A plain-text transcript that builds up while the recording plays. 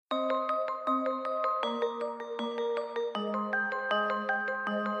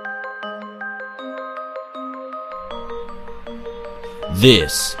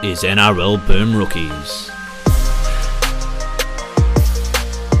This is NRL Boom Rookies.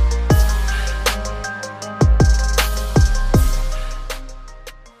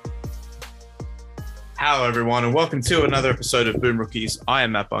 Hello, everyone, and welcome to another episode of Boom Rookies. I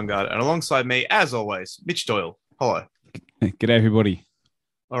am Matt Bungard, and alongside me, as always, Mitch Doyle. Hello. G'day, everybody.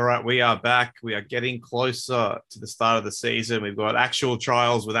 All right, we are back. We are getting closer to the start of the season. We've got actual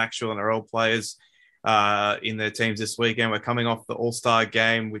trials with actual NRL players in their teams this weekend. We're coming off the All-Star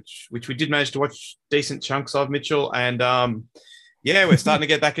game, which we did manage to watch decent chunks of, Mitchell. And we're starting to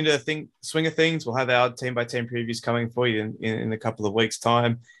get back into the swing of things. We'll have our team-by-team previews coming for you in a couple of weeks'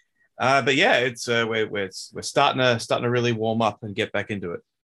 time. It's we're starting to really warm up and get back into it.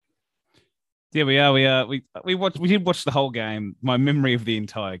 Yeah, we are. We did watch the whole game. My memory of the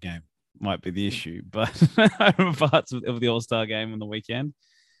entire game might be the issue, but I remember parts of the All-Star game on the weekend.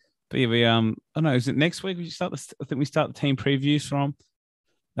 But yeah, I don't know. Is it next week? I think we start the team previews from.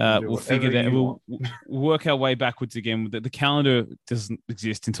 We'll figure that. We'll work our way backwards again. The calendar doesn't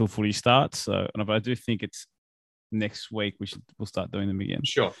exist until footy starts, but I do think it's next week we'll start doing them again.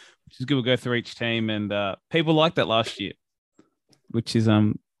 Sure. Which is good. We'll go through each team, and people liked that last year, which is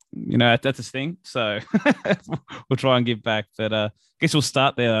that's a thing. So we'll try and give back. But I guess we'll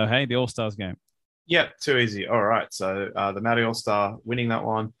start there though. Hey, the All-Stars game. Yeah, too easy. All right. So the Māori All-Star winning that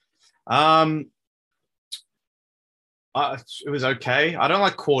one. It was okay. I don't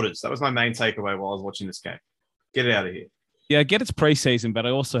like quarters. That was my main takeaway while I was watching this game. Get it out of here. Yeah, I get it's preseason, but I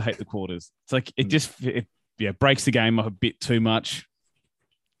also hate the quarters. It's like it breaks the game up a bit too much.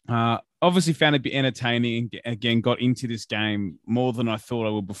 Obviously found it a bit entertaining and again got into this game more than I thought I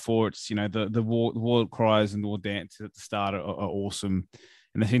would before. It's the war cries and the war dance at the start are awesome,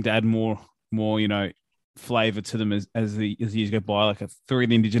 and they seem to add more flavor to them as the years go by. Like three of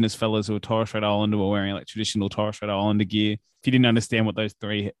the Indigenous fellas who were Torres Strait Islander were wearing like traditional Torres Strait Islander gear. If you didn't understand what those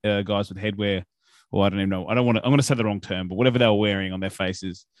three guys with headwear, or I don't even know, I'm going to say the wrong term, but whatever they were wearing on their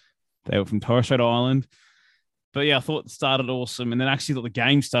faces, they were from Torres Strait Island. But yeah, I thought it started awesome, and then actually thought the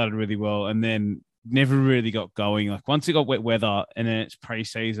game started really well, and then never really got going. Like once it got wet weather, and then it's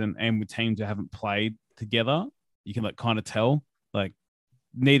preseason, and with teams that haven't played together, you can kind of tell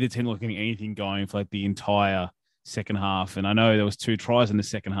neither team was getting anything going for the entire second half. And I know there was 2 tries in the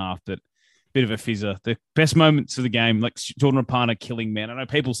second half, but bit of a fizzer. The best moments of the game, like Jordan Rapana killing men. I know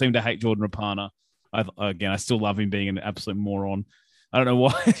people seem to hate Jordan Rapana. I still love him being an absolute moron. I don't know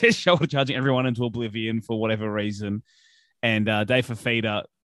why they're shoulder charging everyone into oblivion for whatever reason. And Dave Fafita,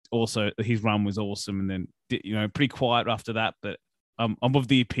 also his run was awesome. And then pretty quiet after that. But I'm of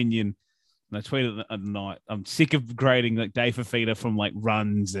the opinion, and I tweeted at the night, I'm sick of grading Dave Fafita from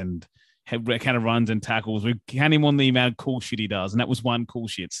runs and kind of runs and tackles. We count him on the amount of cool shit he does, and that was 1 cool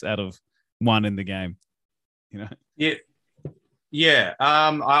shits out of 1 in the game. Yeah. He's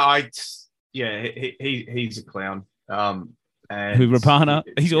a clown. And who Rapana?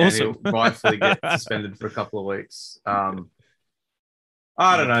 He's awesome. He'll rightfully get suspended for a couple of weeks. I don't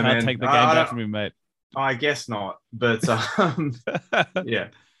know, man. Take the game back from him, mate. I guess not, but yeah.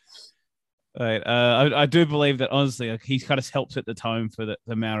 Right. I do believe that honestly, he kind of helped set the tone for the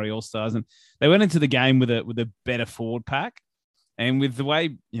Maori All-Stars, and they went into the game with a better forward pack, and with the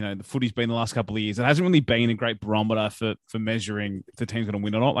way the footy's been the last couple of years, it hasn't really been a great barometer for measuring if the team's going to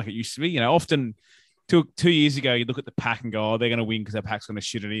win or not, like it used to be. Often 2 years ago, you look at the pack and go, "Oh, they're going to win because their pack's going to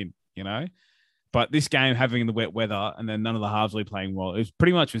shit it in," But this game having the wet weather and then none of the halves really playing well, it was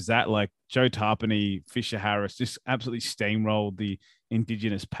pretty much that. Like Joe Tarpany, Fisher Harris just absolutely steamrolled the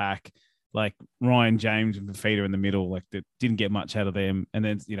Indigenous pack. Like Ryan James and Fafita in the middle, that didn't get much out of them. And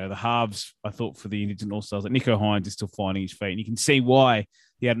then, the halves, I thought for the Indigenous All-Stars, Nico Hines is still finding his feet. And you can see why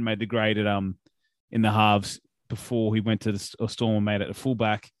he hadn't made the grade in the halves before he went to the Storm and made it a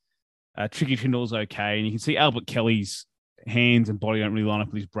fullback. Tricky Trindle's okay. And you can see Albert Kelly's hands and body don't really line up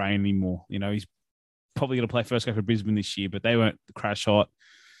with his brain anymore. He's probably going to play first go for Brisbane this year, but they weren't the crash hot.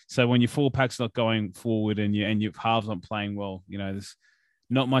 So when your full pack's not going forward and your halves aren't playing well, there's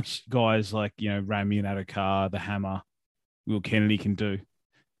not much guys like, Rami and Adokar, the Hammer, Will Kennedy can do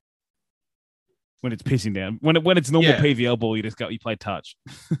when it's pissing down. When it's normal PVL ball, you play touch.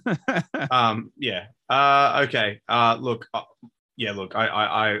 Okay. Look,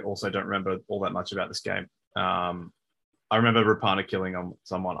 I also don't remember all that much about this game. I remember Rapana killing on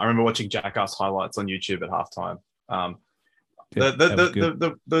someone. I remember watching Jackass highlights on YouTube at halftime.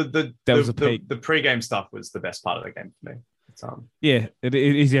 The pre-game stuff was the best part of the game for me. It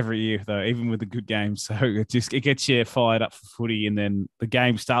is every year though, even with the good games. So it gets you fired up for footy, and then the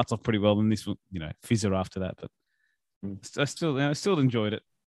game starts off pretty well. And this will, fizzer after that. But I still enjoyed it.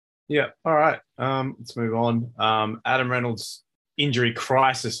 Yeah. All right. Let's move on. Adam Reynolds injury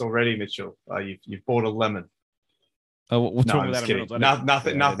crisis already, Mitchell. You've bought a lemon. Oh, what's No, wrong I'm with just Adam kidding.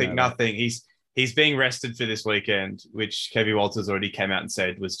 Reynolds? Nothing. He's being rested for this weekend, which Kevin Walters already came out and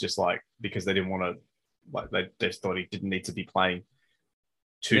said was just like because they didn't want to, like they just thought he didn't need to be playing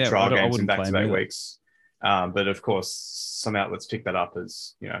two trial games in back-to-back weeks. But of course, some outlets pick that up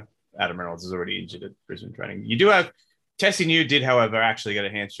as Adam Reynolds is already injured at Brisbane training. You do have Tessie New did, however, actually get a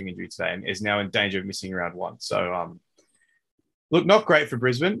hamstring injury today and is now in danger of missing round one. So, look, not great for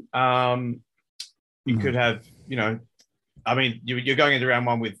Brisbane. You could have, I mean, you're going into round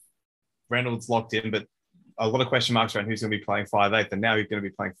one with Reynolds locked in, but a lot of question marks around who's going to be playing 5'8", and now he's going to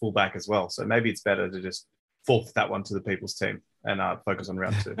be playing fullback as well. So maybe it's better to just forfeit that one to the people's team and focus on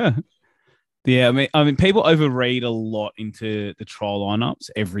round two. Yeah, I mean, people overread a lot into the trial lineups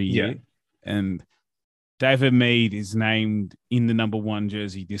every year, and David Mead is named in the number 1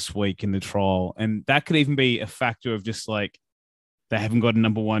 jersey this week in the trial, and that could even be a factor of just like they haven't got a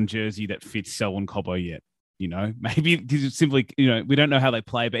number 1 jersey that fits Selwyn Cobbo yet. Maybe it's simply we don't know how they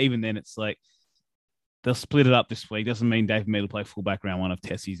play, but even then, it's like they'll split it up this week. Doesn't mean David Mead will play fullback round one if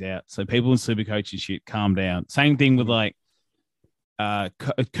Tessie's out. So people in Supercoach and shit, calm down. Same thing with like.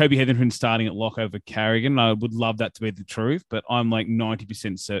 Kobe Hetherington starting at lock over Carrigan. I would love that to be the truth, but I'm like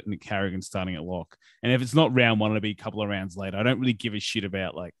 90% certain that Carrigan's starting at lock. And if it's not round one, it'll be a couple of rounds later. I don't really give a shit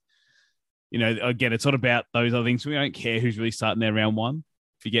about again, it's not about those other things. We don't care who's really starting their round one.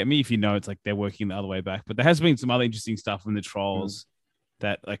 If you get me, it's like they're working the other way back. But there has been some other interesting stuff in the trials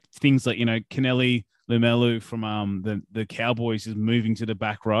that like things like, Kennelly Lumelu from the Cowboys is moving to the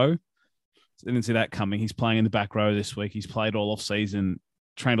back row. Didn't see that coming. He's playing in the back row this week. He's played all off season,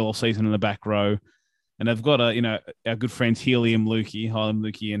 trained all off season in the back row, and they've got our good friends Helium Lukey,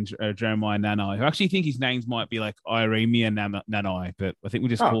 and Jeremiah Nanai, who actually think his names might be like Iremia Nanai, but I think we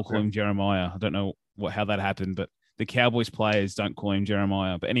just call him Jeremiah. I don't know how that happened, but the Cowboys players don't call him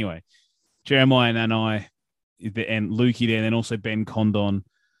Jeremiah. But anyway, Jeremiah Nanai and Lukey there, and then also Ben Condon.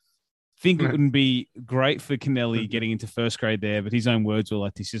 Think it wouldn't be great for Kennelly getting into first grade there, but his own words were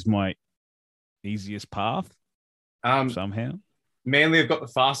like, "This is my easiest path." Somehow Manly have got the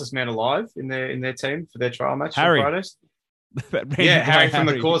fastest man alive in their team for their trial match Harry. on Fridays. Harry from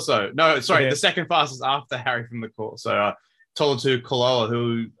the Corso. No, sorry, the second fastest after Harry from the Corso. Tolatu Koloa,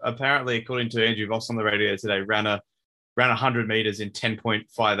 who apparently, according to Andrew Voss on the radio today, ran 100 meters in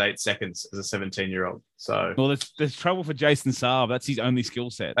 10.58 seconds as a 17-year-old. So, well, there's trouble for Jason Saab. That's his only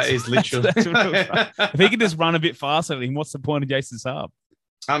skill set. That is literally. If he can just run a bit faster, then what's the point of Jason Saab?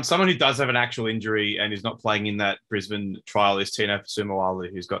 Someone who does have an actual injury and is not playing in that Brisbane trial is Tino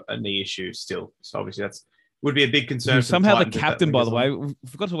Fasumawalu, who's got a knee issue still. So obviously would be a big concern. Somehow the captain, by the way, we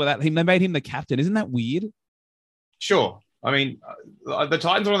forgot to talk about that. They made him the captain. Isn't that weird? Sure. I mean, the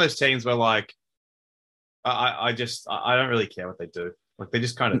Titans are one of those teams where like, I don't really care what they do. Like they're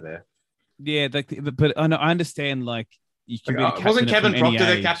just kind of there. Yeah, but I understand. Like you can be the captain. Wasn't Kevin Proctor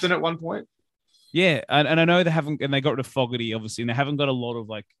their captain at one point? Yeah, and I know they haven't, and they got rid of Fogarty, obviously, and they haven't got a lot of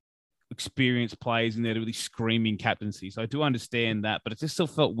like experienced players in there to really screaming captaincy. So I do understand that, but it just still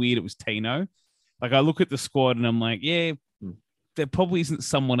felt weird. It was Tino. Like I look at the squad and I'm like, yeah, there probably isn't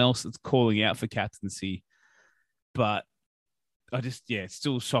someone else that's calling out for captaincy, but it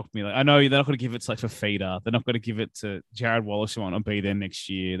still shocked me. Like I know they're not going to give it to like Fafita. They're not going to give it to Jared Wallace, who might not be there next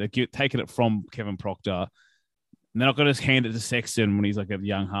year. They're taking it from Kevin Proctor. And they're not going to hand it to Sexton when he's like a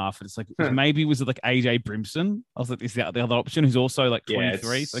young half. And it's like, maybe was it like AJ Brimson? I was like, is that the other option who's also like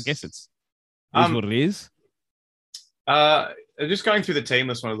 23? So I guess it's what it is. Just going through the team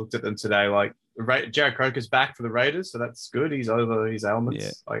list when I looked at them today, like Jared Croker's back for the Raiders. So that's good. He's over his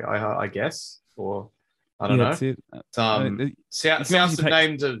ailments, I guess. Or I don't know. That's it. Souths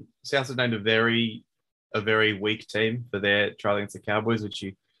have named a very weak team for their trial against the Cowboys, which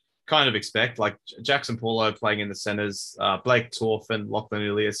you kind of expect, like Jackson Paulo playing in the centers, Blake Torfin, Lachlan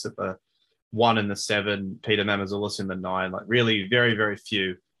Ilias at the 1 and the 7, Peter Mamazoulis in the 9. Like really very, very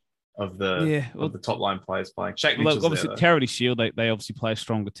few of the top line players playing. Obviously, Charity Shield, they obviously play a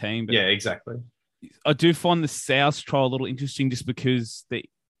stronger team. But yeah, exactly. I do find the South trial a little interesting just because I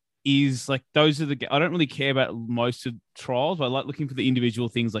don't really care about most of trials, but I like looking for the individual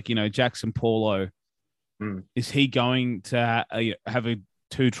things like, Jackson Paulo. Is he going to have a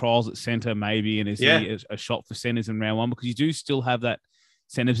 2 trials at centre maybe, and is he a shot for centres in round 1? Because you do still have that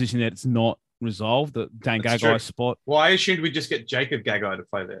centre position that's not resolved, the Dan Gagai spot. Well, I assumed we'd just get Jacob Gagai to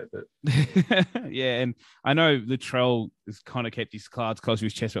play there, but yeah, and I know Latrell has kind of kept his cards close to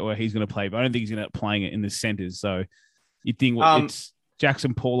his chest about where he's going to play, but I don't think he's going to end up playing it in the centres. So you'd think it's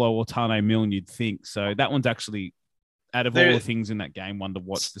Jackson Paulo or Tane Milne, you'd think. So that one's actually, out of all the things in that game, one to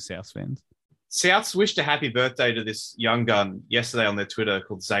watch for South fans. Souths wished a happy birthday to this young gun yesterday on their Twitter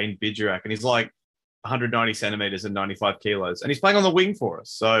called Zane Bidgerak, and he's like 190 centimeters and 95 kilos, and he's playing on the wing for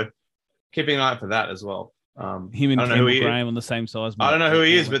us. So keeping an eye out for that as well. Him and Campbell Graham on the same size. I don't know who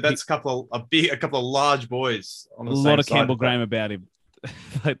he is, but that's a couple of large boys on the same side. A lot of Campbell Graham about him,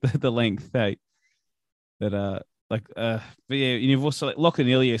 like the length, hey. But yeah, you've also like Lachlan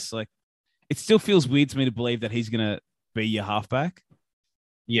Ilias. Like, it still feels weird to me to believe that he's gonna be your halfback.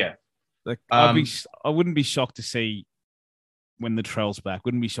 Yeah, like I wouldn't be shocked to see when the Latrell's back.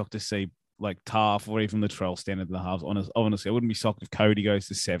 Wouldn't be shocked to see like Taff or even Latrell standing in the halves. Honestly, I wouldn't be shocked if Cody goes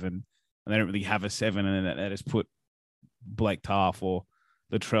to 7 and they don't really have a 7, and then they just put Blake Taff or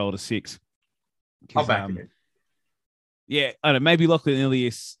Latrell to 6. I'll back him. Yeah, I don't know. Maybe Lachlan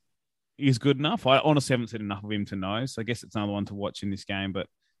Ilias is good enough. I honestly haven't seen enough of him to know, so I guess it's another one to watch in this game. But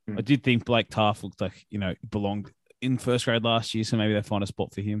I did think Blake Taff looked like, belonged in first grade last year, so maybe they find a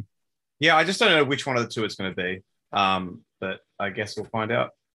spot for him. Yeah, I just don't know which one of the two it's going to be. But I guess we'll find out.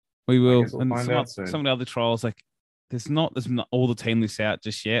 We will. And some of the other trials, like there's not all the team lists out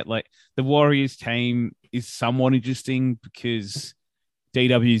just yet. Like the Warriors team is somewhat interesting because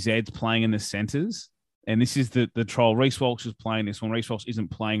DWZ's playing in the centers, and this is the trial. Reece Walsh is playing this one. Reece Walsh isn't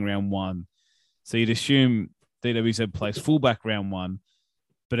playing round 1, so you'd assume DWZ plays fullback round 1.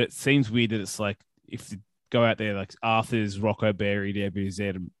 But it seems weird that it's like if you go out there like Arthur's, Rocco Berry,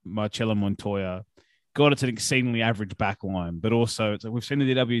 DWZ, Marcelo Montoya. God, it's an exceedingly average back line, but also it's like we've seen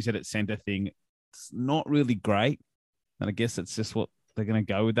the DWZ at centre thing. It's not really great. And I guess it's just what they're going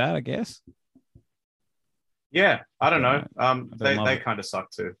to go with that, I guess. Yeah, I don't know. They kind of suck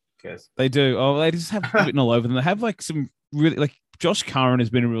too, I guess. They do. Oh, they just have written all over them. They have like some really, like Josh Curran has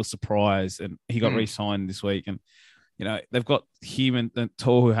been a real surprise, and he got re-signed this week. And, they've got him and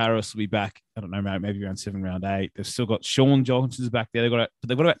Tohu Harris will be back. I don't know, maybe around 7, round 8. They've still got Sean Johnson's back there. They've got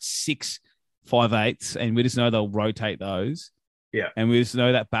about 6 5/8s, and we just know they'll rotate those. Yeah. And we just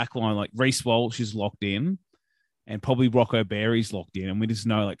know that back line, like Reece Walsh is locked in, and probably Rocco Berry's locked in. And we just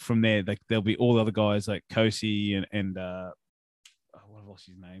know, like, from there, like there'll be all the other guys like Kosi and what was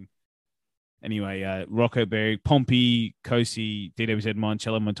his name? Anyway, Rocco Berry, Pompey, Kosi, DWZ,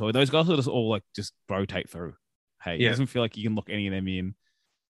 Marcello Montoya. Those guys will just all like just rotate through. Hey, It doesn't feel like you can lock any of them in.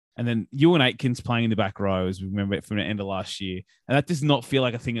 And then Ewan Aitken's playing in the back row, as we remember it from the end of last year. And that does not feel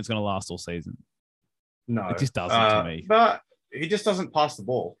like a thing that's going to last all season. No. It just doesn't to me. But he just doesn't pass the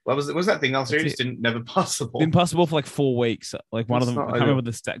ball. What was that thing last year? He just never pass the ball. Didn't pass the ball for like 4 weeks. Like one of them, I can't remember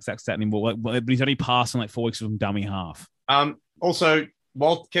the exact stat anymore. But he's only passing like 4 weeks from dummy half. Also,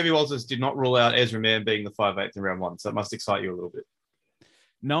 Kevin Walters did not rule out Ezra Mann being the 5/8 in round 1. So that must excite you a little bit.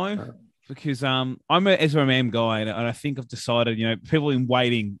 No. Because I'm an Ezra Mann guy, and I think I've decided, people have been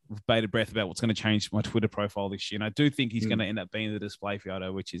waiting with bated breath about what's going to change my Twitter profile this year. And I do think he's going to end up being the display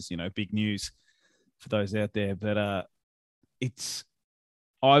photo, which is, big news for those out there. But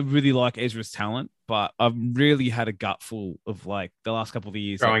I really like Ezra's talent, but I've really had a gutful of like the last couple of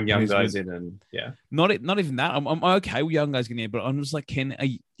years. Throwing young guys in and Not even that. I'm okay with young guys getting in, but I'm just like, can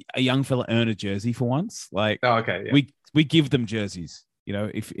a young fella earn a jersey for once? Like, okay. Yeah. We give them jerseys.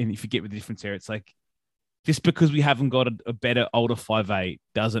 If you get the difference there, it's like just because we haven't got a better older 5/8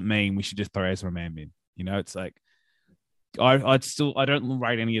 doesn't mean we should just throw Ezra Mann in. It's like I don't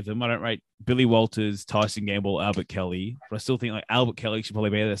rate any of them. I don't rate Billy Walters, Tyson Gamble, Albert Kelly, but I still think like Albert Kelly should probably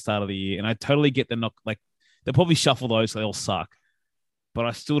be at the start of the year. And I totally get they'll probably shuffle those, so they all suck. But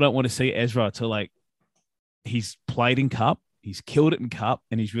I still don't want to see Ezra till like he's played in Cup, he's killed it in Cup,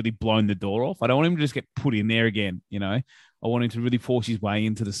 and he's really blown the door off. I don't want him to just get put in there again. I want him to really force his way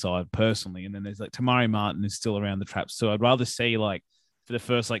into the side personally. And then there's like Tamari Martin is still around the traps. So I'd rather see like for the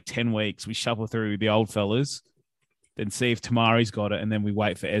first like 10 weeks, we shuffle through the old fellas, then see if Tamari's got it. And then we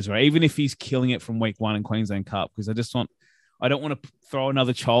wait for Ezra, even if he's killing it from week 1 in Queensland Cup, because I don't want to throw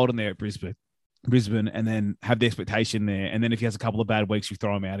another child in there at Brisbane and then have the expectation there. And then if he has a couple of bad weeks, you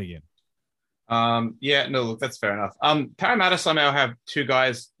throw him out again. Look, that's fair enough. Parramatta somehow have 2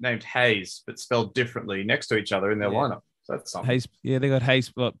 guys named Hayes, but spelled differently next to each other in their lineup. So that's something. Hayes, they got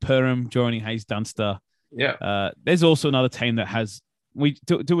Hayes, Perham joining Hayes Dunster. Yeah. There's also another team that has, we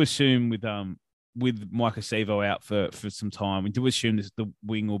do assume with Micah Sevo out for some time, we do assume the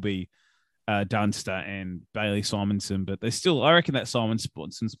wing will be Dunster and Bailey Simonson, but there's still, I reckon that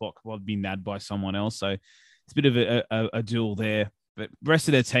Simonson spot could be nabbed by someone else. So it's a bit of a duel there. But the rest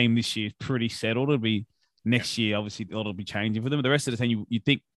of their team this year is pretty settled. It'll be next year, obviously, a lot will be changing for them. But the rest of the team, you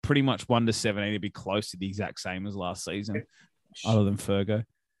think pretty much 1 to 17 would be close to the exact same as last season, other than Fergo.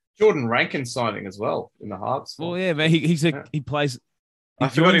 Jordan Rankin signing as well in the halves. Well, yeah, man, he plays. I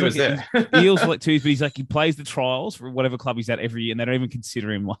forgot he was there. He also like 2s, but he plays the trials for whatever club he's at every year, and they don't even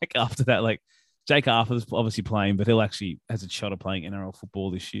consider him like after that. Like Jake Arthur's obviously playing, but he'll actually has a shot of playing NRL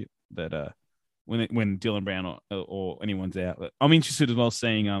football this year. But when Dylan Brown or anyone's out, but I'm interested as well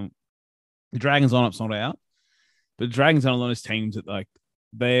seeing the Dragons lineup's not out, but the Dragons are one of those teams that like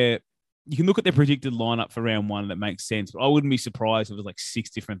you can look at their predicted lineup for round one and it makes sense. But I wouldn't be surprised if it was like 6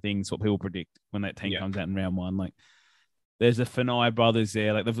 different things what people predict when that team comes out in round one. Like there's the Fanai brothers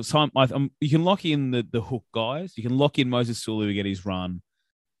there. Like you can lock in the hook guys. You can lock in Moses Sulu to get his run.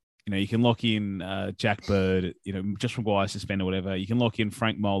 You know, you can lock in Jack Bird, you know, just Maguire suspended or whatever. You can lock in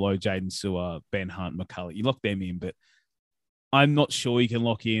Frank Molo, Jaden Sewer, Ben Hunt, McCullough. You lock them in, but I'm not sure you can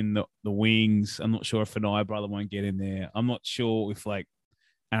lock in the wings. I'm not sure if Fanai brother won't get in there. I'm not sure if like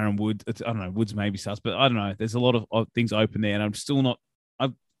Aaron Wood, I don't know, Woods maybe starts, but I don't know. There's a lot of things open there, and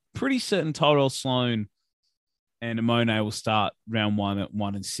I'm pretty certain Tyrell Sloan and Amone will start round one at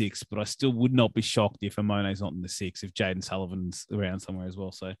 1 and 6, but I still would not be shocked if Amone's not in the 6, if Jaden Sullivan's around somewhere as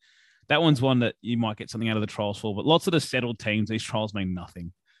well. So that one's one that you might get something out of the trials for, but lots of the settled teams, these trials mean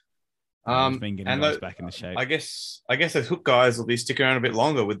nothing. Been getting guys back into shape. I guess those hook guys will be sticking around a bit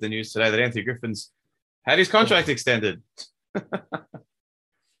longer with the news today that Anthony Griffin's had his contract extended.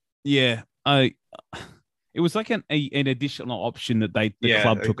 Yeah, it was like an additional option that the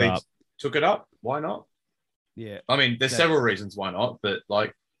club took up. Took it up. Why not? Yeah, I mean, there's several reasons why not, but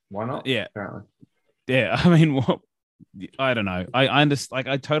like, why not? Yeah, apparently. Yeah, I mean, I don't know. I understand. Like,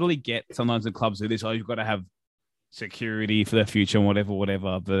 I totally get sometimes the clubs do this. Oh, you've got to have security for their future and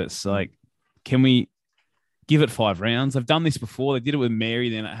whatever. But it's like, can we give it 5 rounds? They've done this before. They did it with Mary.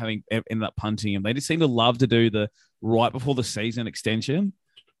 Then ended up punting him. They just seem to love to do the right before the season extension.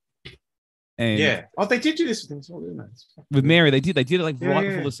 And yeah. Oh, they did do this with them as well, didn't they? With Mary, they did it like right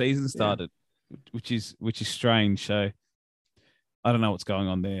before the season started, which is strange. So I don't know what's going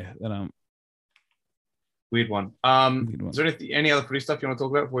on there. Weird one. Is there any other footy stuff you want to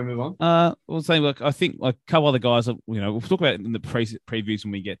talk about before we move on? Well, saying like I think like a couple other guys, we'll talk about it in the previews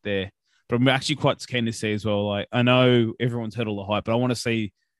when we get there. But I'm actually quite keen to see as well. Like I know everyone's heard all the hype, but I want to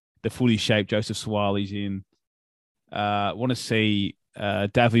see the footy shape Joseph Suwali's in. I want to see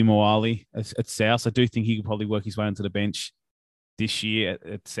Davi Moali at South. I do think he could probably work his way onto the bench this year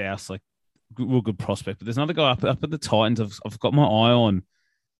at South. Like real good prospect. But there's another guy up at the Titans. I've got my eye on.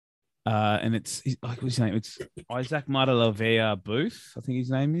 And it's what's his name? It's Isaac Matalavea Booth, I think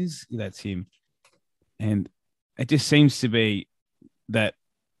his name is. Yeah, that's him. And it just seems to be that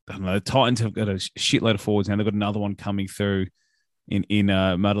I don't know. The Titans have got a shitload of forwards now. They've got another one coming through in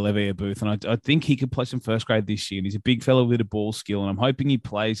Matalavea Booth, and I think he could play some first grade this year. And he's a big fellow with a ball skill, and I'm hoping he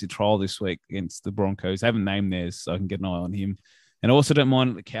plays the trial this week against the Broncos. They haven't named theirs, so I can get an eye on him. And I also don't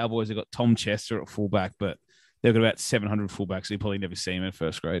mind the Cowboys. They've got Tom Chester at fullback, but they've got about 700 fullbacks, so you probably never see him in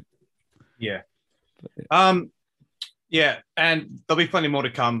first grade. Yeah. Yeah, and there'll be plenty more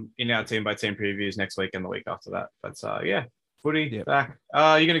to come in our team by team previews next week and the week after that. But footy back.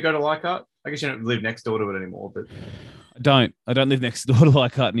 You're going to go to Leichhardt? I guess you don't live next door to it anymore, but I don't live next door to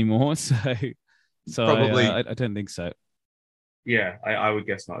Leichhardt anymore, so probably I don't think so. Yeah, I would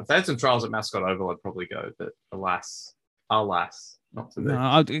guess not. If they had some trials at Mascot Oval, I'd probably go, but alas, not to be.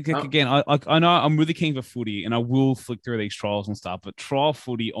 No, again, I know I'm really keen for footy, and I will flick through these trials and stuff. But trial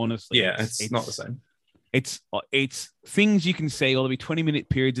footy, honestly, it's not the same. It's things you can see. There'll be 20-minute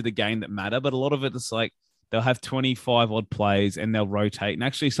periods of the game that matter, but a lot of it is like they'll have 25 odd plays and they'll rotate. And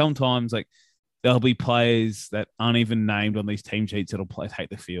actually, sometimes like there'll be players that aren't even named on these team sheets that'll take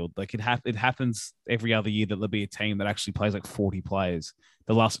the field. Like it happens every other year that there'll be a team that actually plays like 40 players.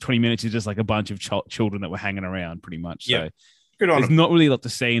 The last 20 minutes is just like a bunch of children that were hanging around, pretty much. Yeah. So good on there's them. not really a lot to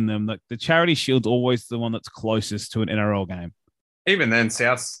see in them. Like the Charity Shield's always the one that's closest to an NRL game. Even then,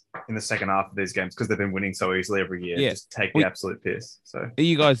 South's in the second half of these games because they've been winning so easily every year. Just take the absolute piss. So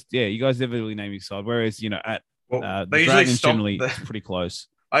you guys never really name your side. Whereas at the they Dragons generally it's pretty close.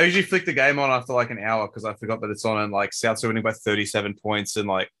 I usually flick the game on after like an hour because I forgot that it's on, and like South's winning by 37 points, and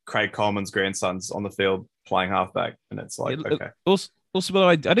like Craig Coleman's grandson's on the field playing halfback, and it's like okay. Also, but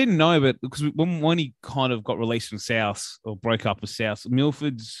I didn't know, but because when he kind of got released from South or broke up with South,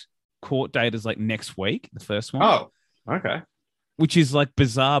 Milford's court date is like next week, the first one. Oh, okay. Which is like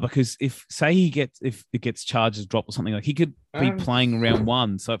bizarre because if it gets charges dropped or something, like he could be playing round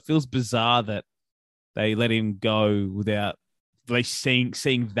 1. So it feels bizarre that they let him go without seeing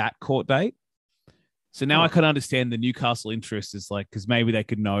that court date. So now I can understand the Newcastle interest is like, because maybe they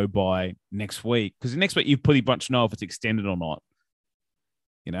could know by next week. Because next week you pretty much know if it's extended or not.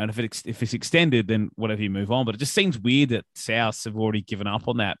 And if it's extended, then whatever, you move on. But it just seems weird that South have already given up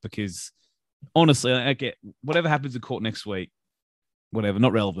on that because honestly, I get whatever happens in court next week, whatever,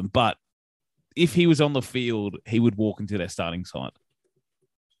 not relevant. But if he was on the field, he would walk into their starting side.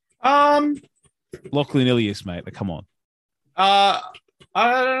 Lachlan Ilias, mate. Like, come on. I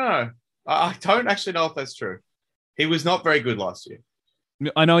don't know. I don't actually know if that's true. He was not very good last year.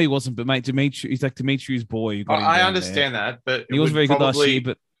 I know he wasn't, but mate, Dimitri, he's like Dimitri's boy. Who got him I down understand that, but he wasn't very good last year,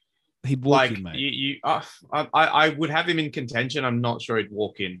 but he'd walk like in, mate. I would have him in contention. I'm not sure he'd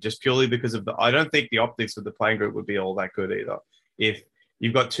walk in just purely because of I don't think the optics of the playing group would be all that good either. If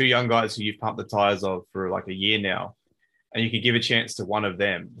you've got two young guys who you've pumped the tires of for like a year now, and you could give a chance to one of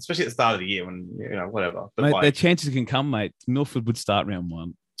them, especially at the start of the year when, whatever. But mate, their chances can come, mate. Milford would start round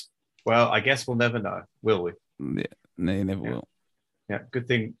one. Well, I guess we'll never know, will we? Yeah, no, you never will. Yeah, good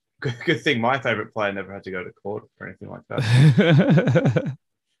thing. Good thing my favorite player never had to go to court or anything like that.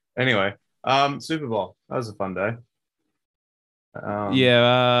 Anyway, Super Bowl. That was a fun day.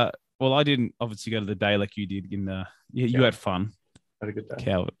 Well, I didn't obviously go to the day like you did. You had fun. Had a good day.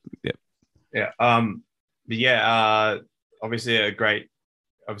 Coward. Yep. Yeah.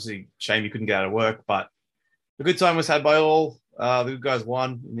 Obviously shame you couldn't get out of work, but a good time was had by all. The good guys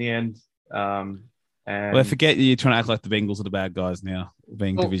won in the end. And I forget you're trying to act like the Bengals are the bad guys now,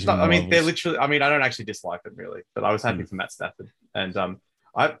 being division. They're literally. I don't actually dislike them really, but I was happy for Matt Stafford, and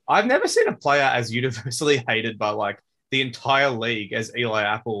I've never seen a player as universally hated by like the entire league as Eli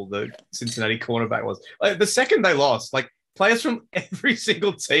Apple, the Cincinnati cornerback, was. Like, the second they lost, like players from every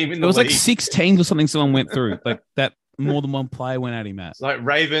single team in the league. It was like 6 teams or something. Someone went through like that. More than one player went at him, Matt. It's like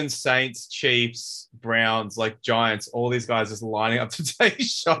Ravens, Saints, Chiefs, Browns, like Giants. All these guys just lining up to take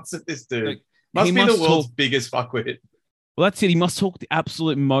shots at this dude. Like, must be the world's biggest fuckwit. Well, that's it. He must talk the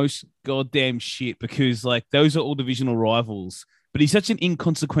absolute most goddamn shit because, like, those are all divisional rivals. But he's such an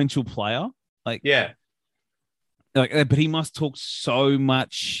inconsequential player. Like, yeah. But he must talk so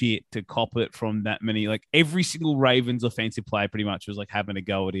much shit to cop it from that many. Like, every single Ravens offensive player pretty much was, like, having a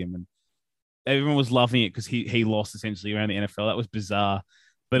go at him. And everyone was loving it because he lost essentially around the NFL. That was bizarre.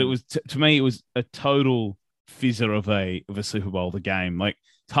 But it was, to me, it was a total fizzer of a Super Bowl, the game. Like,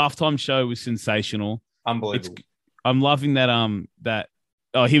 halftime show was sensational. Unbelievable. I'm loving that.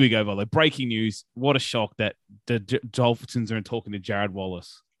 Oh, here we go, by the way. Breaking news. What a shock that the Dolphins are talking to Jared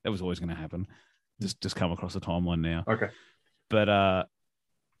Wallace. That was always going to happen. Just come across the timeline now. Okay. But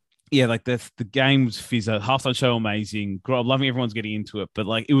like the game was fizzer. Halftime show amazing. I'm loving everyone's getting into it. But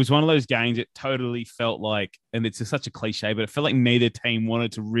like it was one of those games that totally felt like, and it's such a cliche, but it felt like neither team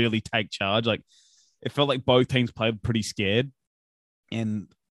wanted to really take charge. Like it felt like both teams played pretty scared. And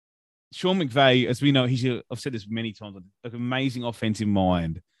Sean McVay, as we know, I've said this many times, like amazing offensive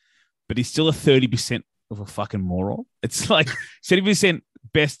mind, but he's still a 30% of a fucking moron. It's like 70%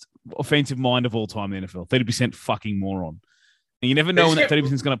 best offensive mind of all time in the NFL, 30% fucking moron. And you never know when that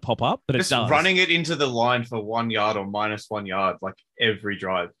 30% is going to pop up, but it does. Just running it into the line for 1 yard or minus 1 yard, like every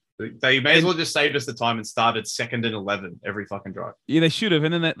drive. They may as well just saved us the time and started 2nd and 11 every fucking drive. Yeah, they should have.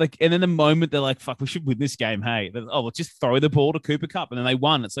 And then the moment they're like, "Fuck, we should win this game." Hey, let's just throw the ball to Cooper Kupp, and then they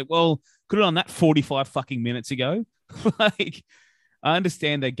won. It's like, well, could have done that 45 fucking minutes ago. Like, I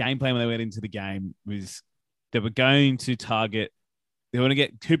understand their game plan when they went into the game was they were going to target, they want to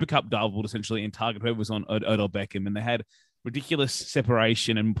get Cooper Kupp doubled essentially and target whoever was on Odell Beckham, and they had ridiculous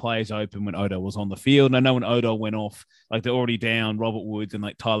separation and players open when Odell was on the field. And I know when Odell went off, like they're already down Robert Woods and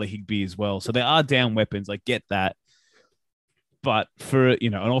like Tyler Higbee as well. So they are down weapons. I get that. But for,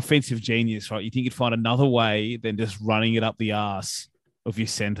 an offensive genius, right, you think you'd find another way than just running it up the ass of your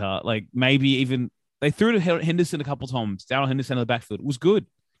center. Like maybe even they threw to Henderson a couple of times. Darrell Henderson in the backfield. It was good.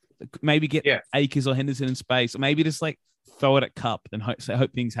 Maybe get Akers or Henderson in space, or maybe just like throw it at Kupp and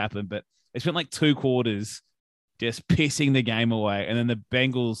hope things happen. But they spent like 2 quarters just pissing the game away. And then the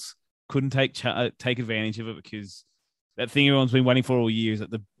Bengals couldn't take advantage of it because that thing everyone's been waiting for all year is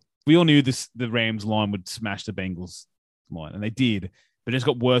that we all knew the Rams line would smash the Bengals line, and they did, but it just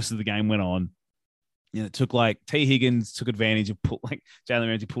got worse as the game went on. It took like T. Higgins took advantage of Jalen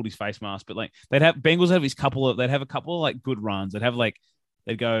Ramsey pulled his face mask, but like they'd have a couple of like good runs.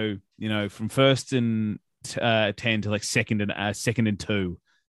 They'd go, from 1st and 10 to like 2nd and 2,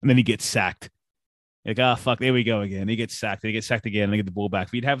 and then he gets sacked. Like, fuck, there we go again. He gets sacked. He gets sacked again, and they get the ball back.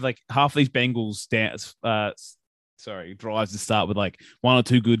 But you'd have like half these Bengals drives to start with like 1 or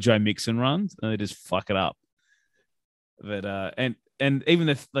 2 good Joe Mixon runs, and they just fuck it up. But and even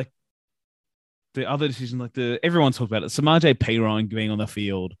if like the other decision, like everyone talked about it, Samaje Perine being on the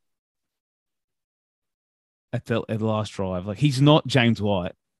field at the last drive, like he's not James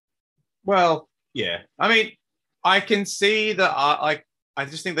White. Well, yeah. I mean, I can see that. I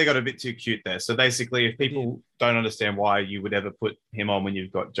just think they got a bit too cute there. So basically, if people don't understand why you would ever put him on when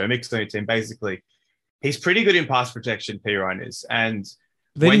you've got Joe Mixon on your team, basically, he's pretty good in pass protection. Perine is, and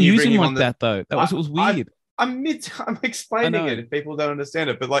they didn't use him like that though. That was weird. I'm explaining it if people don't understand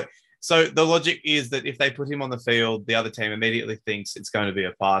it, but like So the logic is that if they put him on the field, the other team immediately thinks it's going to be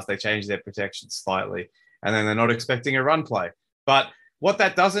a pass. They change their protection slightly, and then they're not expecting a run play. But what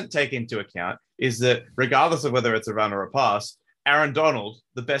that doesn't take into account is that regardless of whether it's a run or a pass, Aaron Donald,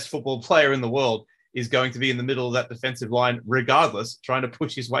 the best football player in the world, is going to be in the middle of that defensive line regardless, trying to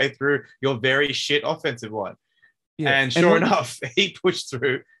push his way through your very shit offensive line. Yeah. And sure enough, he pushed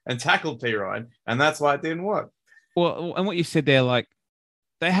through and tackled Perine, and that's why it didn't work. Well, and what you said there, like,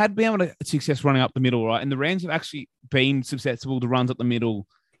 they had been able to success running up the middle, right? And the Rams have actually been susceptible to runs up the middle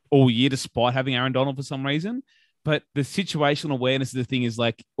all year, despite having Aaron Donald for some reason. But the situational awareness of the thing is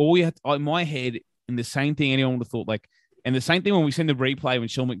like, all you have to, in my head, and the same thing anyone would have thought, like, and the same thing when we seen the replay when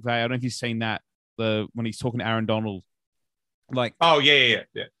Sean McVay, I don't know if you've seen that, when he's talking to Aaron Donald, like, oh yeah.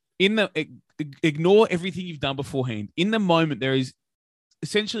 In the ignore everything you've done beforehand. In the moment, there is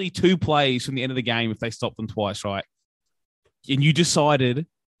essentially 2 plays from the end of the game if they stop them twice, right? And you decided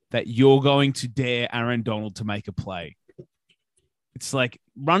that you're going to dare Aaron Donald to make a play. It's like,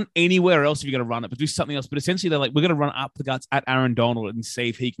 run anywhere else if you're going to run it, but do something else. But essentially, they're like, we're going to run up the guts at Aaron Donald and see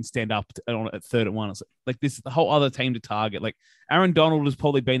if he can stand up on it at 3rd and 1. It's like this is the whole other team to target. Like, Aaron Donald has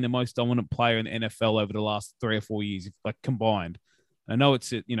probably been the most dominant player in the NFL over the last 3 or 4 years, like combined. I know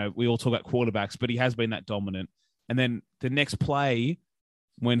it's, we all talk about quarterbacks, but he has been that dominant. And then the next play,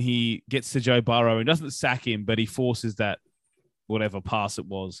 when he gets to Joe Burrow and doesn't sack him, but he forces that whatever pass it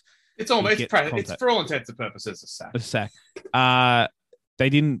was. It's for all intents and purposes a sack. They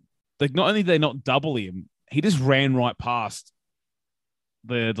didn't, like, not only did they not double him, he just ran right past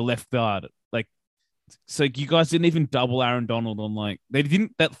the left guard. Like, so you guys didn't even double Aaron Donald on, like,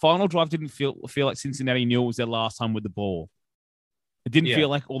 that final drive didn't feel like Cincinnati knew it was their last time with the ball. It didn't feel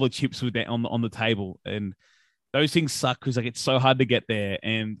like all the chips were on the table, and those things suck because, like, it's so hard to get there.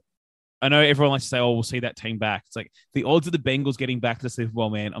 And I know everyone likes to say, "Oh, we'll see that team back." It's like the odds of the Bengals getting back to the Super Bowl,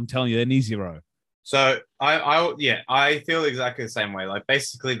 man. I'm telling you, they're near 0. So I feel exactly the same way. Like,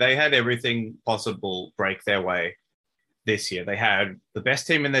 basically, they had everything possible break their way this year. They had the best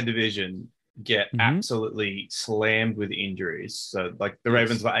team in their division get absolutely slammed with injuries. So, like, the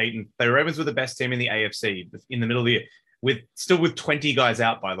Ravens were 8, and the Ravens were the best team in the AFC in the middle of the year, with 20 guys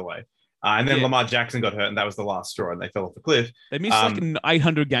out, by the way. And then Lamar Jackson got hurt, and that was the last straw, and they fell off the cliff. They missed like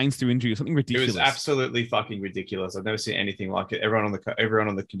 800 games through injury or something ridiculous. It was absolutely fucking ridiculous. I've never seen anything like it. Everyone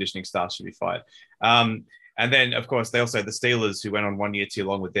on the conditioning staff should be fired. And then, of course, they also had the Steelers, who went on 1 year too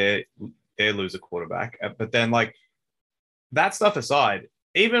long with their loser quarterback. But then, like, that stuff aside,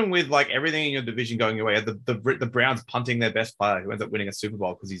 even with, like, everything in your division going your way, the Browns punting their best player who ends up winning a Super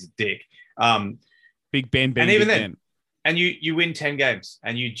Bowl because he's a dick. Big Ben. And even then. And you win 10 games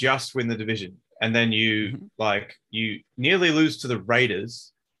and you just win the division. And then you nearly lose to the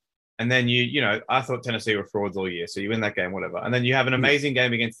Raiders. And then I thought Tennessee were frauds all year. So you win that game, whatever. And then you have an amazing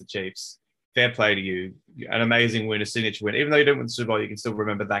game against the Chiefs. Fair play to you. An amazing win, a signature win. Even though you didn't win the Super Bowl, you can still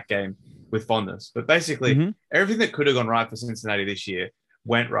remember that game with fondness. But basically, everything that could have gone right for Cincinnati this year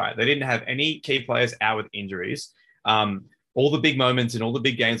went right. They didn't have any key players out with injuries. All the big moments and all the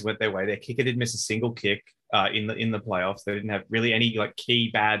big games went their way. Their kicker didn't miss a single kick. In the playoffs. They didn't have really any, like, key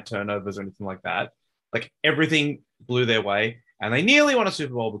bad turnovers or anything like that. Like, everything blew their way, and they nearly won a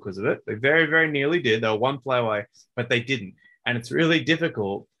Super Bowl because of it. They very, very nearly did. They were one play away, but they didn't. And it's really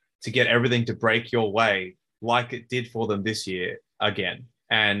difficult to get everything to break your way like it did for them this year again.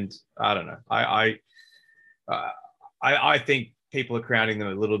 And I don't know. I think people are crowning them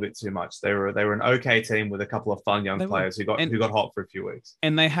a little bit too much. They were an okay team with a couple of fun young players who got hot for a few weeks.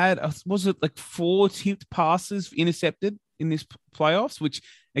 And they had, was it like 4 tipped passes intercepted in this playoffs, which,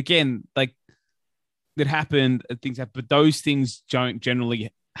 again, like, that happened, things happen, but those things don't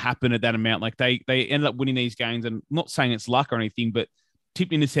generally happen at that amount. Like, they ended up winning these games, and I'm not saying it's luck or anything, but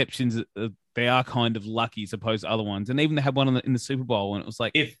tipped interceptions, they are kind of lucky as opposed to other ones. And even they had one in the Super Bowl, and it was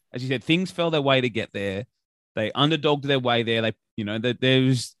like, as you said, things fell their way to get there. They underdogged their way there. That's one of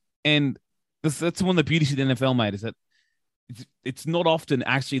the beauties of the NFL, mate, is that it's not often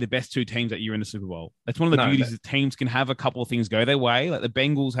actually the best 2 teams that you're in the Super Bowl. That's one of the beauties that teams can have a couple of things go their way. Like, the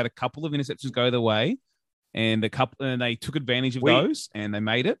Bengals had a couple of interceptions go their way, and they took advantage of those, and they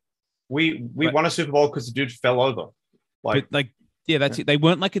made it. We won a Super Bowl because the dude fell over. That's it. They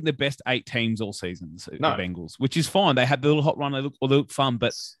weren't like in the best 8 teams all season, the Bengals, which is fine. They had the little hot run. They looked fun,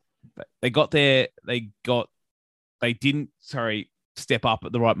 but they got there. They didn't step up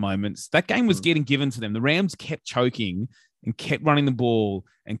at the right moments. That game was getting given to them. The Rams kept choking and kept running the ball.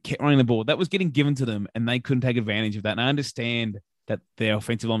 That was getting given to them, and they couldn't take advantage of that. And I understand that their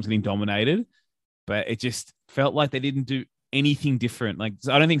offensive line was getting dominated, but it just felt like they didn't do anything different. Like,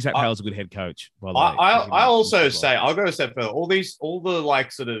 I don't think Zach Taylor's a good head coach. By the way, I'll also say, I'll go a step further. All the,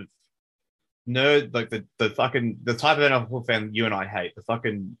 like, sort of nerd, like the fucking the type of NFL fan you and I hate, the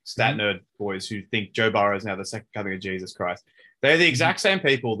fucking stat nerd boys who think Joe Burrow is now the second coming of Jesus Christ. They're the exact same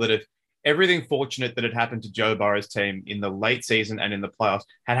people that if everything fortunate that had happened to Joe Burrow's team in the late season and in the playoffs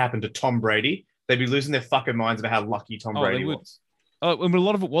had happened to Tom Brady, they'd be losing their fucking minds about how lucky Tom Brady was. Oh, and a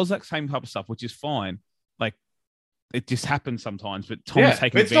lot of it was that same type of stuff, which is fine. Like, it just happens sometimes, but Tom's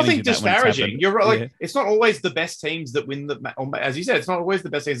taking advantage of that. It's nothing disparaging. You're right. Like, it's not always the best teams that win as you said, it's not always the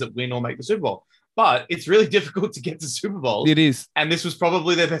best teams that win or make the Super Bowl. But it's really difficult to get to Super Bowl. It is. And this was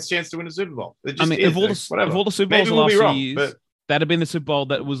probably their best chance to win a Super Bowl. Of all the Super Bowls the last few years, that'd have been the Super Bowl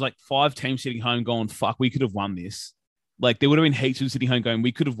that was like 5 teams sitting home going, fuck, we could have won this. Like, there would have been heaps of sitting home going,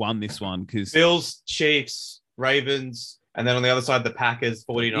 we could have won this one. Because Bills, Chiefs, Ravens, and then on the other side, the Packers,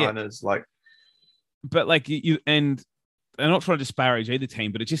 49ers. Like, but like and I'm not trying to disparage either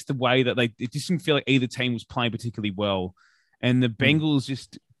team, but it's just the way that it just didn't feel like either team was playing particularly well. And the Bengals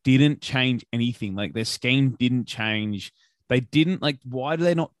just didn't change anything. Like, their scheme didn't change. They didn't, like, why do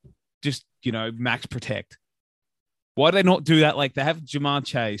they not just, max protect? Why do they not do that? Like, they have Jamar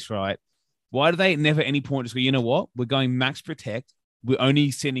Chase, right? Why do they never at any point just go, you know what? We're going max protect. We're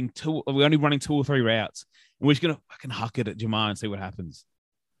only running 2 or 3 routes. And we're just going to fucking huck it at Jamar and see what happens.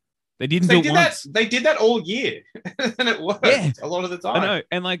 They didn't do it once. They did that all year, and it worked a lot of the time. I know,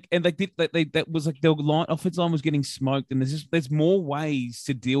 and that was like their offensive line was getting smoked, and there's more ways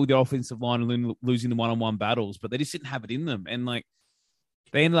to deal with the offensive line and losing the one-on-one battles, but they just didn't have it in them, and like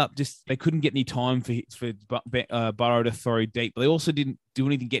they ended up they couldn't get any time for Burrow to throw deep. But they also didn't do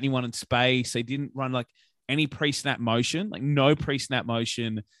anything, get anyone in space. They didn't run like any pre-snap motion, like no pre-snap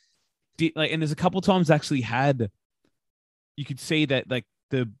motion. And there's a couple times actually you could see that like.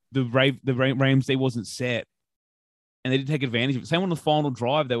 The Rams, they wasn't set, and they didn't take advantage of it. Same on the final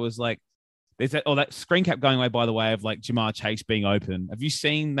drive, there was like that screen cap going away by the way of like Jamar Chase being open. Have you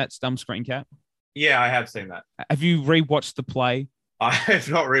seen that dumb screen cap? Yeah, I have seen that. Have you rewatched the play? I have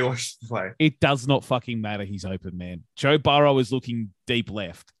not rewatched the play. It does not fucking matter. He's open, man. Joe Burrow is looking deep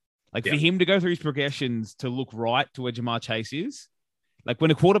left. Like for him to go through his progressions to look right to where Jamar Chase is. Like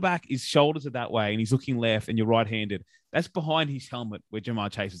when a quarterback, his shoulders are that way and he's looking left and you're right-handed, that's behind his helmet where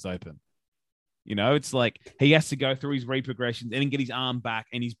Jamar Chase is open. It's like he has to go through his reprogressions and then get his arm back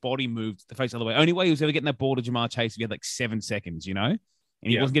and his body moved to face the other way. Only way he was ever getting that ball to Jamar Chase, he had like 7 seconds, And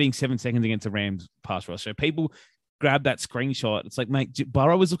he wasn't getting 7 seconds against the Rams pass rush. So people grab that screenshot. It's like, mate,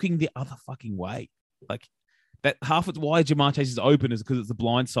 Burrow was looking the other fucking way. Like that half of why Jamar Chase is open is because it's the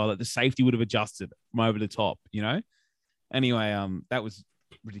blind side. Like the safety would have adjusted from over the top, Anyway, that was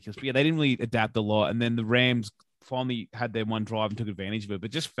ridiculous. But yeah, they didn't really adapt a lot. And then the Rams finally had their one drive and took advantage of it,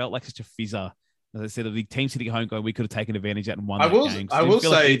 but just felt like such a fizzer. As I said, the team sitting at home going, we could have taken advantage of that and won that game. I will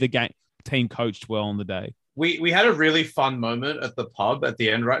say like the team coached well on the day. We had a really fun moment at the pub at the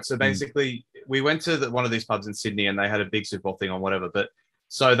end, right? So basically, we went to one of these pubs in Sydney and they had a big Super Bowl thing on whatever. But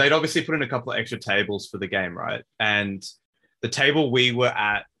so they'd obviously put in a couple of extra tables for the game, right? And the table we were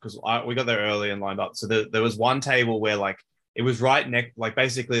at, because we got there early and lined up. So there was one table where like it was right next, like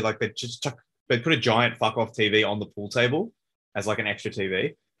basically like they put a giant fuck off TV on the pool table as like an extra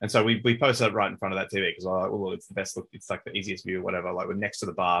TV. And so we posted it right in front of that TV because we're like, well, it's the best look. It's like the easiest view or whatever. Like we're next to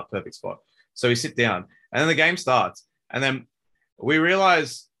the bar, perfect spot. So we sit down and then the game starts. And then we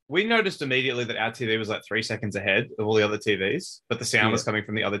noticed immediately that our TV was like 3 seconds ahead of all the other TVs, but the sound was coming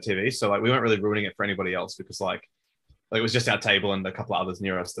from the other TVs. So like we weren't really ruining it for anybody else because like it was just our table and a couple of others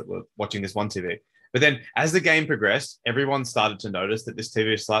near us that were watching this one TV. But then as the game progressed, everyone started to notice that this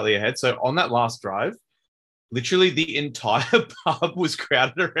TV is slightly ahead. So on that last drive, literally the entire pub was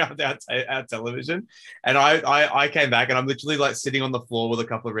crowded around our television. And I came back and I'm literally like sitting on the floor with a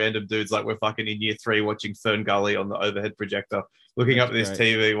couple of random dudes like we're fucking in year 3 watching Fern Gully on the overhead projector, looking up at this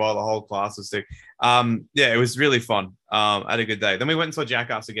TV while the whole class was doing. It was really fun. I had a good day. Then we went and saw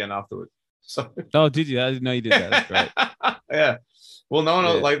Jackass again afterwards. So. Oh, did you? I didn't know you did that. That's great. Yeah. Well, no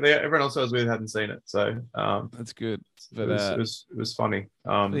one everyone else I was with hadn't seen it, so that's good. But it was funny.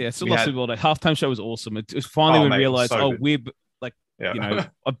 Still lost Super Bowl day. Halftime show was awesome. It was finally when we realized, we're like,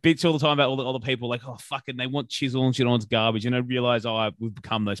 I bitch all the time about all the people like, oh fucking, they want chisel and shit on, it's garbage, and I realize, we've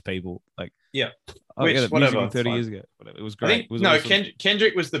become those people. Like, whatever. 30 years ago, whatever. It was great. Awesome.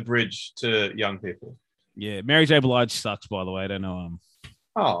 Kendrick was the bridge to young people. Yeah, Mary J. Blige sucks, by the way. I don't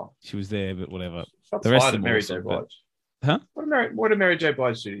know. She was there, but whatever. The rest of Mary J. Blige. Huh? What did Mary J.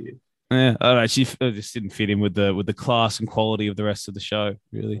 Blige do to you? Yeah, all right. She just didn't fit in with the class and quality of the rest of the show.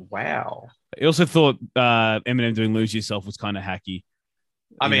 Really. Wow. I also thought Eminem doing "Lose Yourself" was kind of hacky.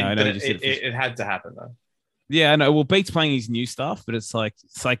 I mean, it had to happen though. Yeah, I know. Well, Beat's playing his new stuff, but it's like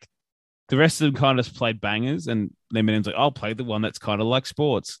the rest of them kind of just played bangers, and Eminem's like, "I'll play the one that's kind of like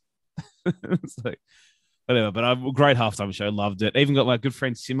sports." It's like, whatever. But a great halftime show. Loved it. Even got my good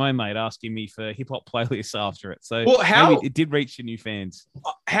friend Simo, mate, asking me for hip hop playlists after it. So maybe it did reach the new fans.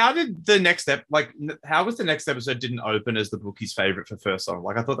 How did the next step, how was the next episode didn't open as the bookies' favorite for first song?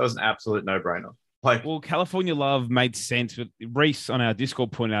 Like, I thought that was an absolute no-brainer. Like, well, California Love made sense, but Reese on our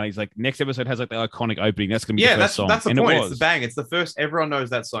Discord pointed out, he's like, next episode has like the iconic opening. That's going to be the first song. That's the point. It's the bang. It's the first. Everyone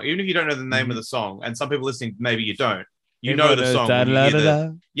knows that song, even if you don't know the name of the song. And some people listening, maybe you don't. You know the song.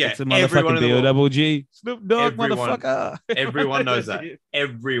 Yeah, it's a motherfucking B-O-double-G. Snoop Dogg, motherfucker. Everyone knows that.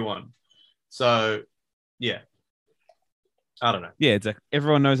 Everyone. So, yeah. I don't know. Yeah, exactly.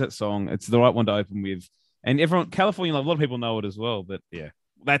 Everyone knows that song. It's the right one to open with. And California Love, a lot of people know it as well. But yeah,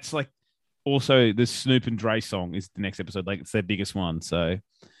 that's like also the Snoop and Dre song is the next episode. Like, it's their biggest one. So,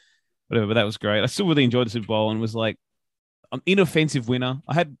 whatever. But that was great. I still really enjoyed the Super Bowl and was like an inoffensive winner.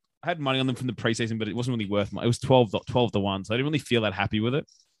 I had money on them from the preseason, but it wasn't really worth much. It was 12-1, so I didn't really feel that happy with it.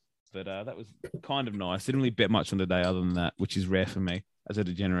 But that was kind of nice. Didn't really bet much on the day other than that, which is rare for me as a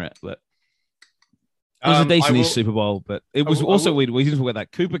degenerate. But it was a decent Super Bowl, but it was also weird. We didn't talk about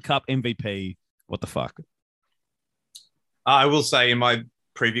that. Cooper Kupp MVP. What the fuck? I will say in my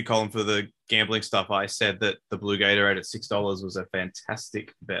preview column for the gambling stuff, I said that the Blue Gatorade at $6 was a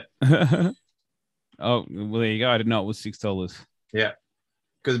fantastic bet. Oh, well, there you go. I didn't know it was $6. Yeah.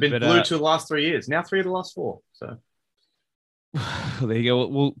 Because it's been blue to the last 3 years. Now 3 of the last 4. So there you go.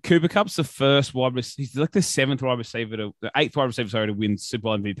 Well, Cooper Kupp's the first wide receiver. He's like the 7th wide receiver, the 8th wide receiver to win Super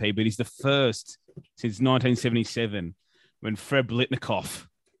Bowl MVP, but he's the first since 1977 when Fred Blitnikoff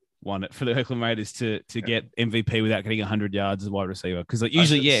won it for the Oakland Raiders to get MVP without getting 100 yards as a wide receiver. Because like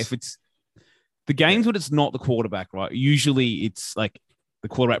usually, if it's the games when it's not the quarterback, right? Usually it's like the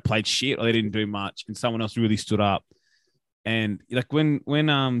quarterback played shit or they didn't do much and someone else really stood up. And like when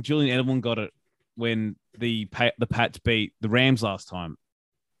Julian Edelman got it, when the Pats beat the Rams last time,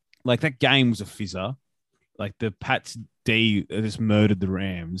 like that game was a fizzer. Like the Pats D just murdered the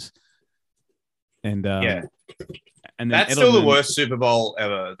Rams. And and then that's still the worst Super Bowl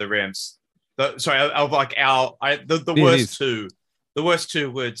ever. The Rams. The worst two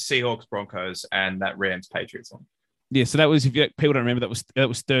were Seahawks Broncos and that Rams Patriots one. Yeah, so that was, if people don't remember, that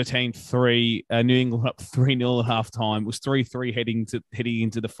was 13-3. New England up 3-0 at halftime. It was 3-3 heading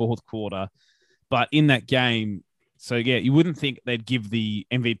into the fourth quarter. But in that game, so yeah, you wouldn't think they'd give the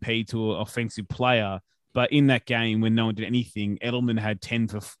MVP to an offensive player. But in that game, when no one did anything, Edelman had 10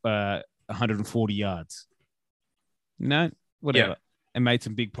 for 140 yards. No, whatever. Yeah. And made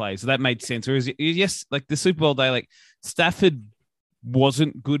some big plays. So that made sense. Whereas, yes, like the Super Bowl day, like Stafford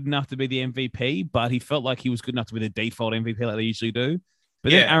wasn't good enough to be the MVP, but he felt like he was good enough to be the default MVP like they usually do.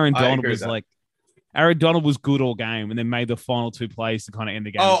 But then Aaron Donald was like, Aaron Donald was good all game and then made the final 2 plays to kind of end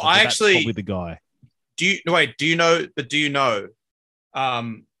the game. Oh, I actually that's probably the guy. Do you know?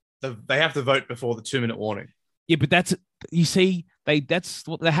 They have to vote before the 2-minute warning. Yeah, but that's that's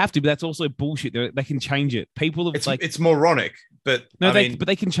what they have to, but that's also bullshit. They can change it. People have it's moronic, but no, but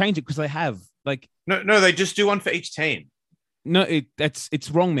they can change it because they have no, they just do one for each team. No,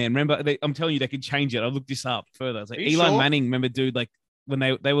 it's wrong, man. Remember, I'm telling you, they could change it. I looked this up further. It's like Eli Manning, remember, dude, like when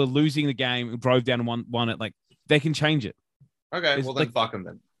they were losing the game and drove down and won it, like they can change it. Okay, well then fuck them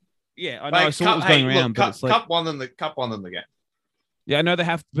then. Yeah, I know. I saw what was going around. But it's like, Cup won them the game. Yeah, I know they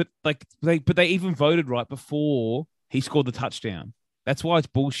have, but they even voted right before he scored the touchdown. That's why it's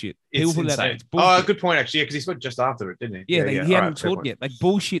bullshit. It's insane. It's bullshit. Oh, good point, actually. Yeah, because he scored just after it, didn't he? Yeah, he hadn't scored yet. Like,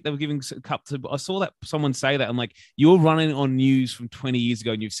 bullshit. They were giving Cup to... I saw that someone say that. I'm like, you're running on news from 20 years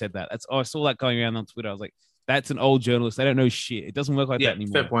ago and you've said that. I saw that going around on Twitter. I was like, that's an old journalist. They don't know shit. It doesn't work like that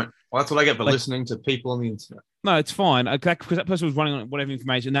anymore. Fair point. Well, that's what I get for listening to people on the internet. No, it's fine. Because that person was running on whatever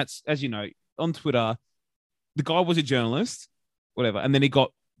information. That's, as you know, on Twitter, the guy was a journalist, whatever, and then he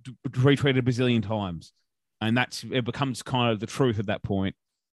got retweeted a bazillion times. And it becomes kind of the truth at that point.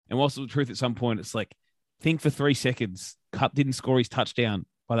 And whilst the truth at some point, it's like, think for 3 seconds, Kupp didn't score his touchdown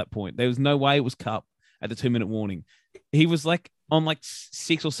by that point. There was no way it was Kupp at the 2-minute warning. He was like on like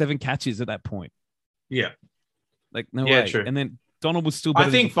 6 or 7 catches at that point. Yeah. Like, no way. True. And then Donald was still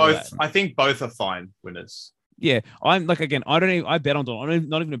better. I think both are fine winners. Yeah. I'm like, again, I bet on Donald. I'm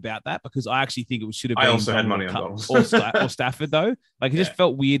not even about that because I actually think it should have been. I also had money on Donald. or Stafford, though. Like, it just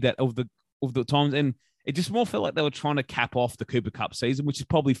felt weird that of the times. And it just more felt like they were trying to cap off the Cooper Kupp season, which is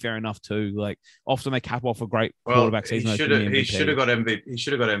probably fair enough too. Like often they cap off a great quarterback season. He should have got MVP. He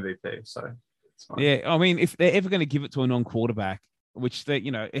should have got MVP. So it's fine. Yeah, I mean, if they're ever going to give it to a non-quarterback, which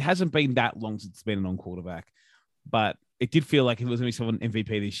it hasn't been that long since it's been a non-quarterback, but it did feel like it was going to be someone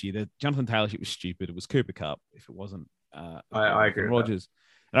MVP this year. The Jonathan Taylor shit was stupid. It was Cooper Kupp if it wasn't. I agree with Rodgers,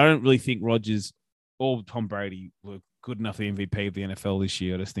 and I don't really think Rodgers or Tom Brady were good enough for the MVP of the NFL this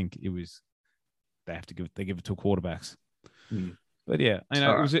year. I just think they give it to quarterbacks. But yeah,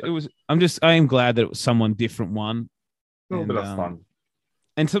 it was. I am glad that it was someone different won. A little bit of fun.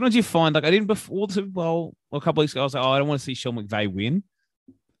 And sometimes you find, like, I didn't before the Super Bowl a couple of weeks ago, I was like, I don't want to see Sean McVay win.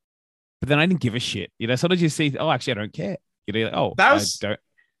 But then I didn't give a shit. Sometimes you see, actually, I don't care. Like, that was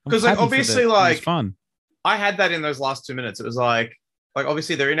because, like, obviously, like, fun. I had that in those last 2 minutes. It was like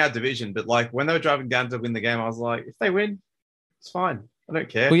obviously they're in our division, but like when they were driving down to win the game, I was like, if they win, it's fine. I don't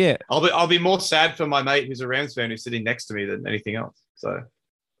care. Well, yeah, I'll be more sad for my mate who's a Rams fan who's sitting next to me than anything else. So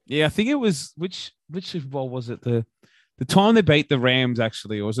yeah, I think it was which Super Bowl was it? The time they beat the Rams,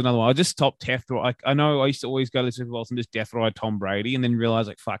 actually, or was another one. I just stopped death row. I know I used to always go to the Super Bowls and just death row Tom Brady, and then realize,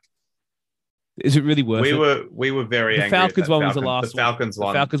 like, fuck, is it really worth it? We were very the angry. Falcons one was the last. The Falcons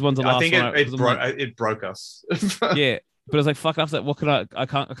one. The Falcons one's the last. I think it broke us. Yeah, but I was like, fuck, after that, what can I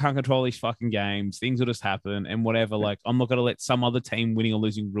can't control these fucking games. Things will just happen and whatever. Like, I'm not gonna let some other team winning or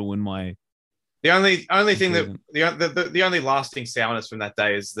losing ruin my. The only thing that the only lasting sourness from that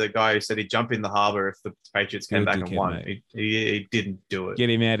day is the guy who said he'd jump in the harbor if the Patriots came back and won. He didn't do it. Get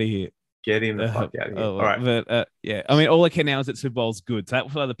him out of here. Get him the fuck out of here. All right. But yeah, I mean, all I care now is that Super Bowl's good. So that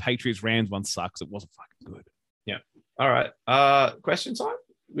was why the Patriots Rams one sucks. It wasn't fucking good. Yeah. All right. Question time.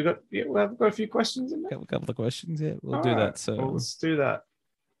 We've got a few questions in there. A couple of questions. Yeah, we'll all do right. that. So let's do that.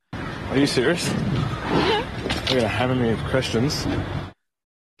 Are you serious? Yeah. We're gonna have any questions.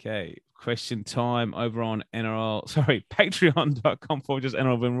 Okay. Question time over on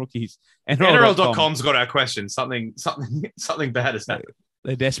patreon.com/NRL Boom Rookies. NRL.com's got our questions. Something bad has happened.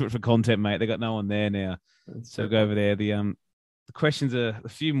 They're desperate for content, mate. They got no one there now. So go over there. The questions are a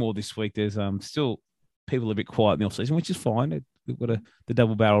few more this week. There's still people a bit quiet in the off season, which is fine. We've got the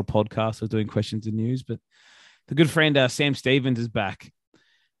Double Barrel podcast. We're doing questions and news, but the good friend Sam Stevens is back.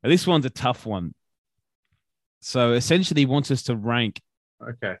 Now, this one's a tough one. So essentially, he wants us to rank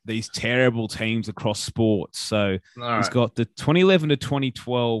these terrible teams across sports. So he's got the 2011 to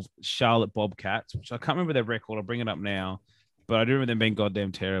 2012 Charlotte Bobcats, which I can't remember their record. I'll bring it up now, but I do remember them being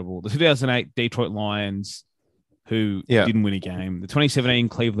goddamn terrible. The 2008 Detroit Lions, who didn't win a game. The 2017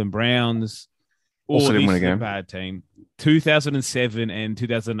 Cleveland Browns, also didn't win a game. Bad team. 2007 and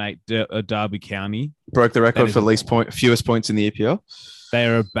 2008 Derby County broke the record for fewest points in the EPL.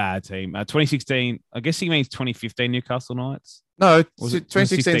 They're a bad team. 2016, I guess he means 2015 Newcastle Knights. No,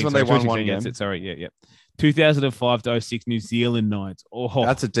 2016 is when they won one game. Sorry, yeah. 2005 to 06 New Zealand Knights. Oh,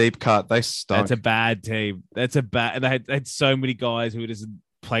 that's a deep cut. They stunk. That's a bad team. They had so many guys who just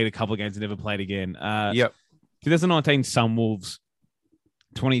played a couple of games and never played again. 2019 Sunwolves.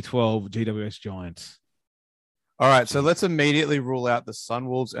 2012 GWS Giants. All right, so let's immediately rule out the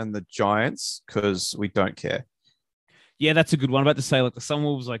Sunwolves and the Giants because we don't care. Yeah, that's a good one. I'm about to say, like, the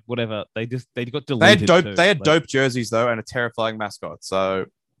Sunwolves, like, whatever. They got deleted. They had dope jerseys though, and a terrifying mascot. So,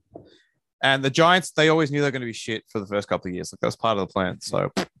 and the Giants, they always knew they were going to be shit for the first couple of years. Like, that was part of the plan.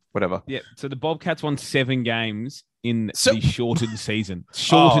 So, whatever. Yeah. So the Bobcats won 7 games in the shortened season.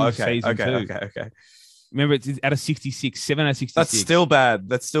 Season. Okay. Remember, it's out of 66, 7 out of 66. That's still bad.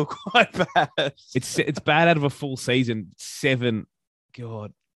 That's still quite bad. It's bad out of a full season. 7.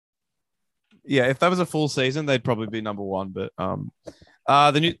 God. Yeah, if that was a full season, they'd probably be number one. But all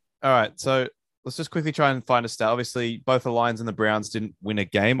right, so let's just quickly try and find a stat. Obviously, both the Lions and the Browns didn't win a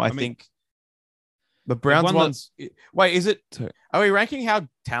game. I think the Browns ones. Wait, is it? Are we ranking how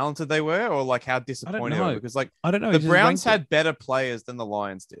talented they were, or like how disappointed they were? Because like I don't know. The Browns had better players than the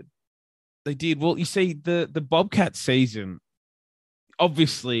Lions did. They did. Well, you see, the Bobcat season,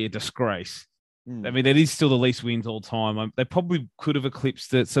 obviously a disgrace. I mean, that is still the least wins all time. They probably could have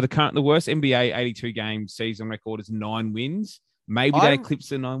eclipsed it. So the worst NBA 82 game season record is 9 wins. Maybe they eclipsed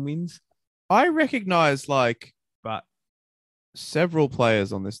the 9 wins. I recognize but several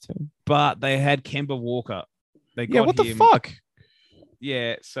players on this team. But they had Kemba Walker. What the fuck?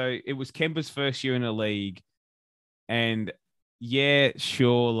 Yeah, so it was Kemba's first year in the league. And yeah,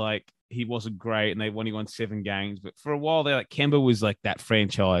 sure, like, he wasn't great, and he won 7 games. But for a while, Kemba was like that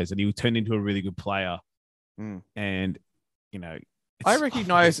franchise, and he turned into a really good player. And I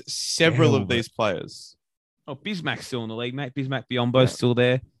recognize several of these players. Oh, Bismack's still in the league, mate. Bismack Biombo's still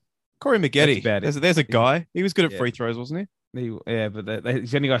there. Corey Maggette. There's a guy. He was good at free throws, wasn't he? Yeah, but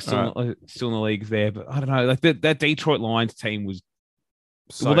he's the only guy still in the league there. But I don't know. Like that Detroit Lions team was.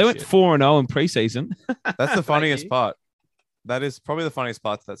 They went 4-0 in preseason. That's the funniest part. That is probably the funniest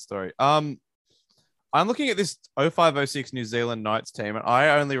part to that story. I'm looking at this 05-06 New Zealand Knights team, and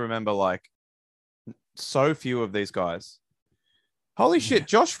I only remember so few of these guys. Holy shit!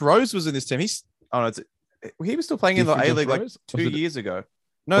 Josh Rose was in this team. He was still playing in the A-League 2 years ago.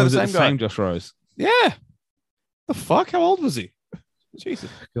 No, the same guy. Same Josh Rose. Yeah. The fuck? How old was he? Jesus.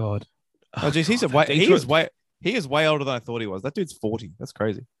 God. Oh, geez, he is way older than I thought he was. That dude's 40. That's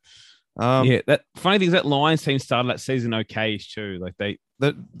crazy. Yeah, that funny thing is that Lions team started that season okay-ish too. Like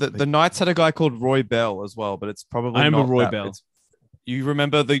the Knights had a guy called Roy Bell as well, but it's probably I remember not Roy that. Bell. You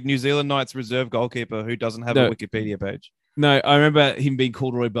remember the New Zealand Knights reserve goalkeeper who doesn't have a Wikipedia page? No, I remember him being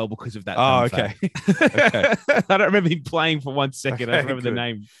called Roy Bell because of that. Oh, okay. Okay. I don't remember him playing for 1 second. I don't remember the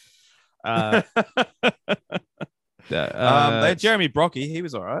name. They had Jeremy Brocky. He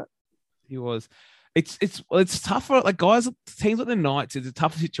was all right. He was. It's tough for like guys, teams like the Knights. It's a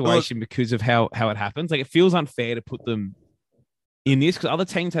tougher situation because of how it happens. Like it feels unfair to put them in this because other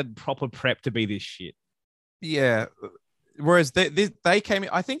teams had proper prep to be this shit. Yeah. Whereas they came in,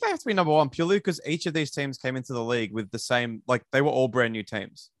 I think they have to be number one purely because each of these teams came into the league with the same, like they were all brand new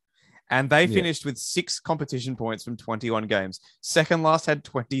teams. And they finished with 6 competition points from 21 games. Second last had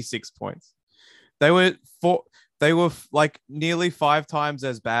 26 points. They were like nearly 5 times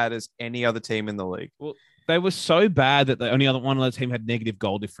as bad as any other team in the league. Well, they were so bad that the only other one other team had negative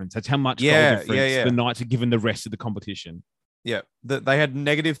goal difference. That's how much goal difference the Knights had given the rest of the competition. Yeah, they had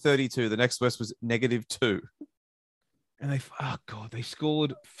negative 32. The next worst was negative 2. And they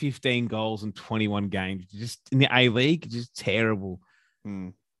scored 15 goals in 21 games. Just in the A League, just terrible.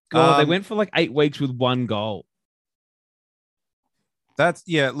 God, they went for like 8 weeks with 1 goal.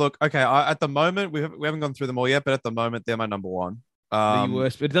 Look, okay. At the moment, we haven't gone through them all yet, but at the moment, they're my number one. The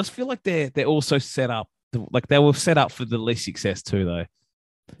worst, but it does feel like they're also set up. Like they were set up for the least success too, though.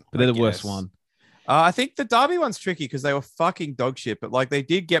 But they're the worst one. I think the Derby one's tricky because they were fucking dog shit, but like they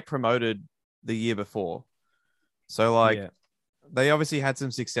did get promoted the year before. So like they obviously had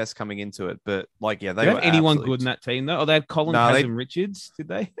some success coming into it, but like they were anyone absolutely... good in that team though? Oh, they had Colin Kazim Richards, did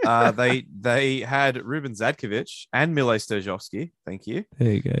they? They had Ruben Zadkovic and Mile Sturjovski. Thank you.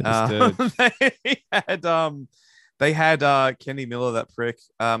 There you go. They had Kenny Miller, that prick.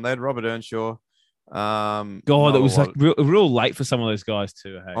 They had Robert Earnshaw. God, it was like real late for some of those guys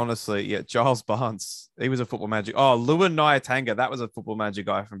too. Hey? Honestly, yeah. Giles Barnes, he was a Football Magic. Oh, Luan Nyatanga, that was a Football Magic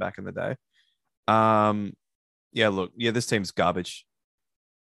guy from back in the day. This team's garbage.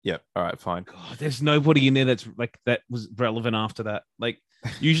 Yeah, all right, fine. God, there's nobody in there that's like that was relevant after that. Like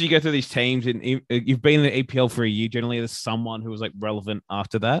usually you go through these teams and you've been in the EPL for a year. Generally, there's someone who was like relevant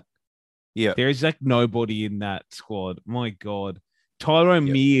after that. Yeah, there is like nobody in that squad. My God.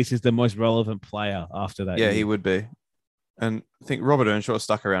 Tyrone Mears is the most relevant player after that. Yeah, he would be. And I think Robert Earnshaw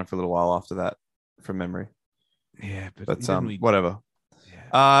stuck around for a little while after that, from memory. Yeah, but whatever.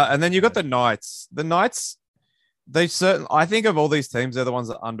 Yeah. And then you got the Knights. The Knights, I think of all these teams, they're the ones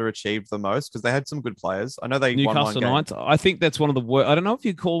that underachieved the most because they had some good players. I know they Newcastle won one game. Knights. I think that's one of the worst. I don't know if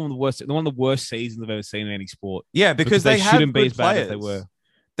you call them the worst. One of the worst seasons I've ever seen in any sport. Yeah, because they shouldn't be as bad as they were.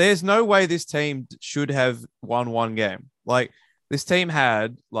 There's no way this team should have won one game. Like. This team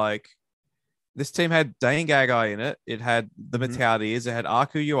had Dane Gagai in it. It had the Mataudias. It had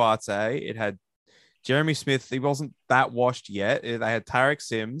Aku Uarte. It had Jeremy Smith. He wasn't that washed yet. They had Tarek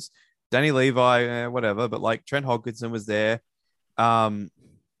Sims, Danny Levi, whatever. But like Trent Hodgkinson was there.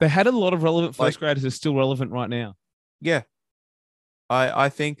 They had a lot of relevant first graders that are still relevant right now. Yeah. I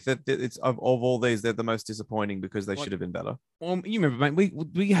think that it's of all these, they're the most disappointing because they should have been better. Well, you remember, mate,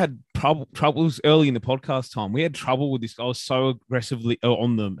 we had troubles early in the podcast time. We had trouble with this. I was so aggressively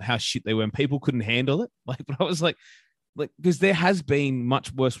on them, how shit they were, and people couldn't handle it. But I was like, because there has been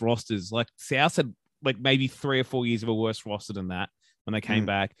much worse rosters. Like South had like maybe 3 or 4 years of a worse roster than that when they came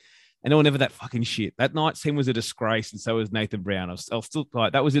back. And they were never that fucking shit. That Knights team was a disgrace, and so was Nathan Brown. I'll still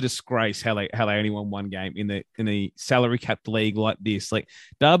like that was a disgrace how they only won 1 game in the salary capped league like this. Like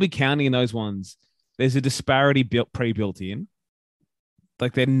Derby County and those ones, there's a disparity pre-built in.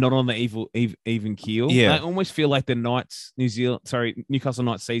 Like they're not on the even keel. Yeah, I almost feel like the Newcastle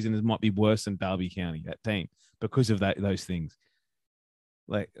Knights season might be worse than Derby County, that team, because of those things.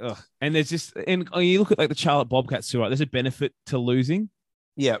 Like, and there's just and you look at like the Charlotte Bobcats too, right? There's a benefit to losing.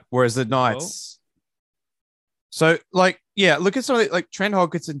 Yeah, whereas the Knights. So, look at some of like Trent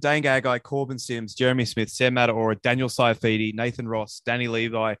Hodgkinson, Dane Gagai, Corbin Sims, Jeremy Smith, Sam Mataora, Daniel Saifidi, Nathan Ross, Danny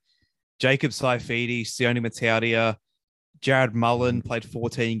Levi, Jacob Saifidi, Sione Mataudia, Jared Mullen played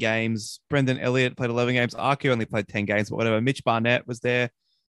 14 games, Brendan Elliott played 11 games, Arku only played 10 games, but whatever. Mitch Barnett was there,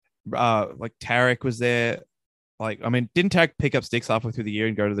 Tarek was there. Like, I mean, didn't Tarek pick up sticks halfway through the year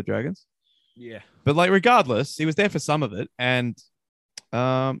and go to the Dragons? Yeah, but like, regardless, he was there for some of it, and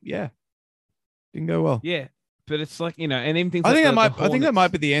didn't go well. Yeah, but it's like, and even things. I think that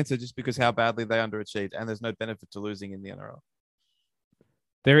might be the answer, just because how badly they underachieved, and there's no benefit to losing in the NRL.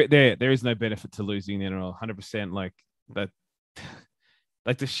 There is no benefit to losing in the NRL. 100%. Like that,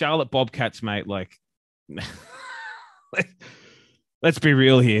 like the Charlotte Bobcats, mate. Like Let's be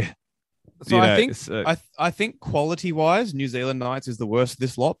real here. So I think quality wise, New Zealand Knights is the worst of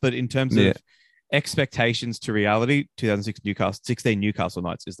this lot, but in terms of expectations to reality, 2016 Newcastle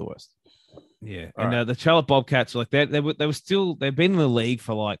Knights is the worst. Yeah, and the Charlotte Bobcats, like they've been in the league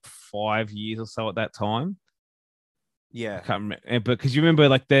for like 5 years or so at that time. Yeah, I can't remember, but because you remember,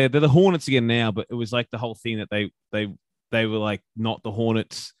 like they're the Hornets again now, but it was like the whole thing that they were like not the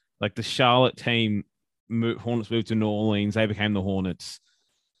Hornets, like the Charlotte team. Hornets moved to New Orleans, they became the Hornets.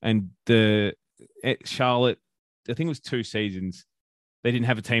 And Charlotte, I think it was 2 seasons. They didn't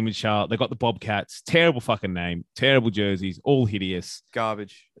have a team in Charlotte. They got the Bobcats. Terrible fucking name. Terrible jerseys. All hideous.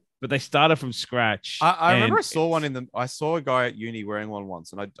 Garbage. But they started from scratch. I remember I saw one I saw a guy at uni wearing one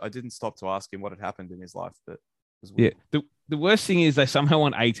once, and I didn't stop to ask him what had happened in his life. But it was weird. Yeah. The worst thing is they somehow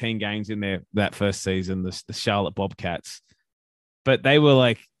won 18 games in that first season, the Charlotte Bobcats. But they were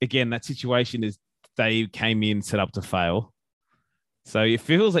like, again, that situation is they came in set up to fail. So it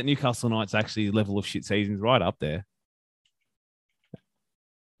feels like Newcastle Knights actually level of shit seasons right up there.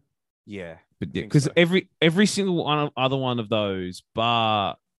 Yeah, but because every single other one of those,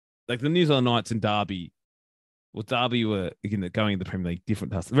 bar like the New Zealand Knights and Derby, well, Derby were again going in the Premier League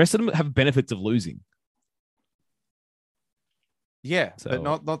different. The rest of them have benefits of losing. Yeah, so,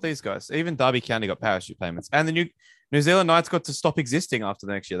 but not these guys. Even Derby County got parachute payments, and the New Zealand Knights got to stop existing after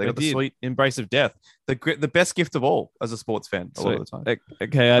the next year. They got the sweet embrace of death, the best gift of all as a sports fan a lot of the time.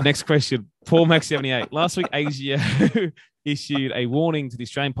 Okay, next question. Paul Max 78. Last week, Asia issued a warning to the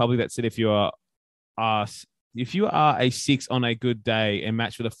Australian public that said if you are a 6 on a good day and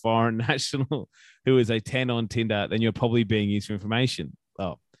match with a foreign national who is a 10 on Tinder, then you're probably being used for information.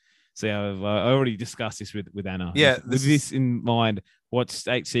 Oh. So I've already discussed this with Anna. Yeah. With this in mind, what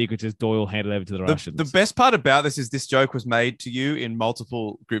state secrets has Doyle handed over to the Russians? The best part about this is this joke was made to you in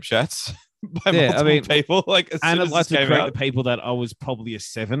multiple group chats by multiple people. Like, Anna likes to correct the people that I was probably a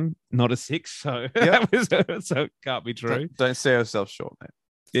 7, not a 6. So so it can't be true. Don't sell yourself short, mate.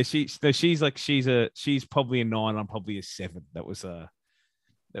 Yeah, she's probably a 9. I'm probably a 7. That was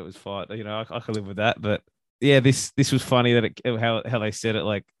fine. You know, I can live with that. But yeah, this was funny that how they said it.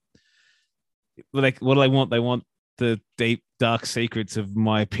 Like what do they want? They want the deep dark secrets of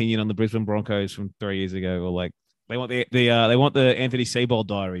my opinion on the Brisbane Broncos from 3 years ago, or like they want the Anthony Seibold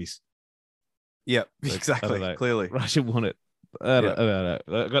diaries. Yep, like, exactly. Clearly, Russia want it. I don't know.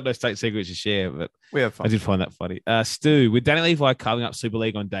 I've got no state secrets to share, but we have fun. I did find that funny. Stu, with Danny Levi carving up Super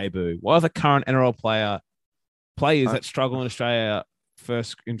League on debut, what are the current NRL players that struggle in Australia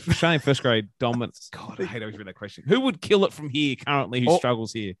Australian first grade dominance? God, I hate always read that question. Who would kill it from here currently? Who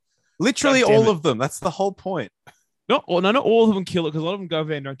struggles here? Literally all of them. That's the whole point. Not all of them kill it because a lot of them go over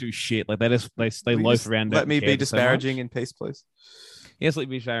there and don't do shit. Like they loaf around. Let me be disparaging in peace, please. Yes, let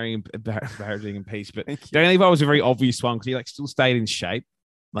me be disparaging in peace. But Danny Levi was a very obvious one because he still stayed in shape.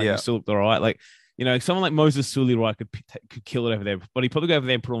 He still looked all right. Like, you know, someone like Moses Sully could kill it over there, but he'd probably go over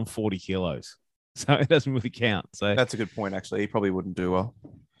there and put on 40 kilos. So it doesn't really count. So that's a good point. Actually, he probably wouldn't do well.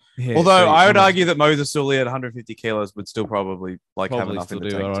 Yeah, although I would argue that Moses Sully at 150 kilos would still probably have enough in the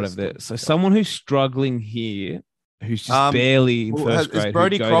tank. Right over there. So someone who's struggling here, who's just barely in first grade. Is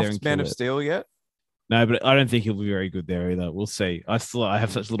Brody Croft's Man of Steel yet? No, but I don't think he'll be very good there either. We'll see. I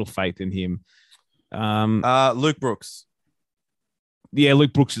have such little faith in him. Luke Brooks. Yeah,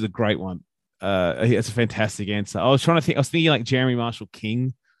 Luke Brooks is a great one. That's a fantastic answer. I was thinking like Jeremy Marshall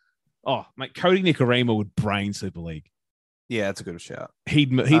King. Oh, mate, Cody Nicarima would brain Super League. Yeah, that's a good shout.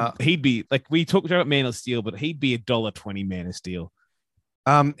 He'd be like, we talked about Man of Steel, but he'd be $1.20 Man of Steel.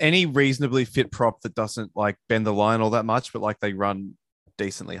 Any reasonably fit prop that doesn't like bend the line all that much, but like they run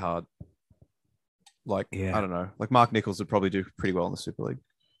decently hard. Like, I don't know, like Mark Nichols would probably do pretty well in the Super League.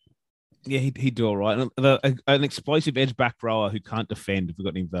 Yeah, he'd do all right. An explosive edge back rower who can't defend. If we've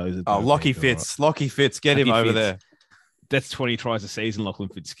got any of those. Lockie Fitz. Right. Lockie Fitz. Get him over there. That's 20 tries a season, Lachlan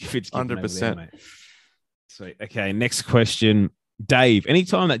Fitz. 100%. Sweet. Okay, next question. Dave,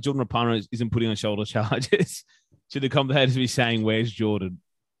 anytime that Jordan Rapana isn't putting on shoulder charges, should the commentators be saying, "Where's Jordan?"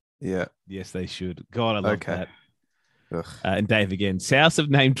 Yeah. Yes, they should. God, I love that. And Dave again. South have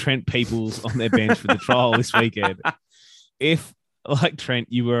named Trent Peoples on their bench for the trial this weekend. If, like Trent,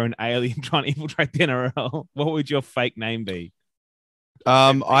 you were an alien trying to infiltrate the NRL, what would your fake name be?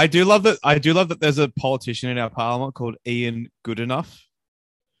 I do love that there's a politician in our parliament called Ian Goodenough.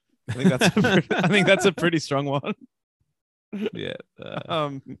 I think that's a pretty strong one. Yeah.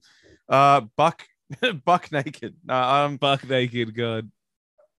 Buck Naked. Buck Naked. God.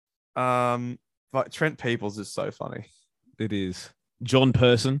 But Trent Peoples is so funny. It is. John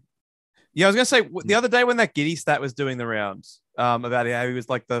Person. Yeah, I was gonna say the other day when that Giddy stat was doing the rounds, about how he was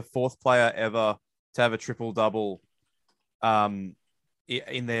like the 4th player ever to have a triple double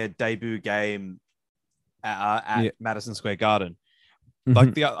in their debut game at Madison Square Garden. Mhm.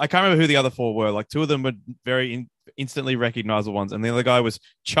 Like I can't remember who the other four were. Like two of them were very instantly recognizable ones, and the other guy was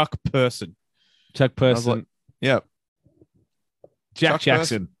Chuck Person. Chuck And I was Person, like, yeah, Jack Chuck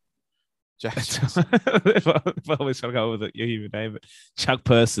Jackson. Jackson. If I always try to go with your human name, but Chuck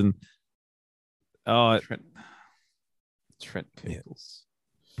Person. Oh, Trent Peoples.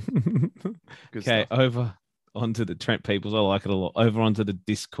 Good okay. stuff. Over onto the Trent Peoples. I like it a lot. Over onto the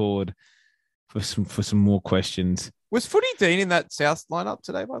Discord for some more questions. Was Footy Dean in that South lineup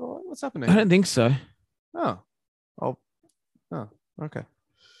today? By the way, what's happening? I don't think so. Oh, okay.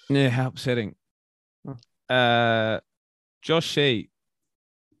 Yeah, how upsetting. Josh Shee.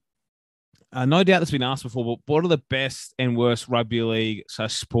 No doubt that's been asked before, but what are the best and worst rugby league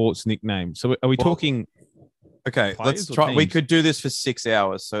sports nicknames? So are we talking? Okay, Players let's or try. We teams? could do this for 6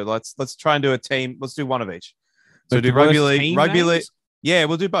 hours. So let's try and do a team. Let's do one of each. So Like do the rugby worst league. team Rugby league. names? Yeah,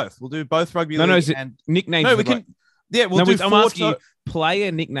 we'll do both. We'll do both rugby No, league is it and nicknames? no, we with, can. like- Yeah, we'll do I'm four. asking you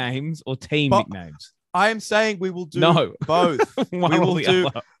player nicknames or team But- nicknames. I am saying we will do No. both. One we or will the do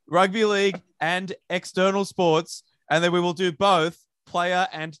other. rugby league and external sports, and then we will do both player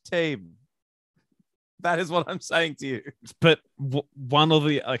and team. That is what I'm saying to you. But one of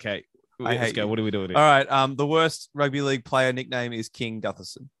the okay. I Let's hate go. you. What are we doing? All right. The worst rugby league player nickname is King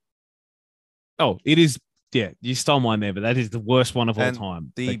Gutherson. Oh, it is. Yeah, you stole mine there, but that is the worst one of all And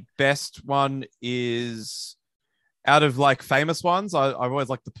time. The Like, best one is out of like famous ones. I've always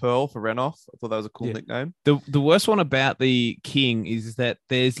liked the Pearl for Renoff. I thought that was a cool Yeah. nickname. the worst one about the King is that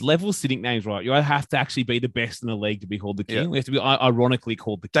there's levels to nicknames, right? You have to actually be the best in the league to be called the King. Yeah. We have to be ironically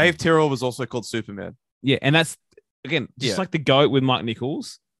called the King. Dave Tyrrell was also called Superman. Yeah, and that's again just Yeah. like the GOAT with Mike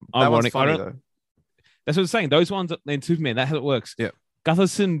Nichols. That one's Ironic. funny I though. don't- That's what I'm saying. Those ones in Superman, that's how it works. Yeah.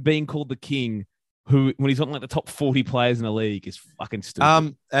 Gutherson being called the King, who when he's on like the top 40 players in the league, is fucking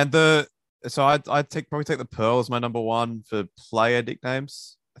stupid. And so I'd probably take the Pearl as my number one for player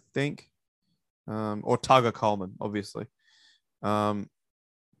nicknames, I think. Or Tugger Coleman, obviously.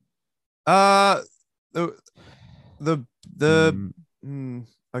 The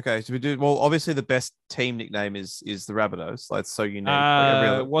okay, so we do well. Obviously, the best team nickname is the Rabbitohs. Like, it's so unique. Like, every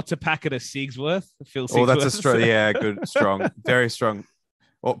other- What's a packet of Sigsworth? Phil oh, that's a Sigsworth. strong. Yeah, good, strong, very strong.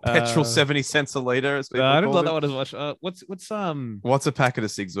 Or petrol Uh, 70 cents a liter. As people I didn't call like it. that one as much. What's What's a packet of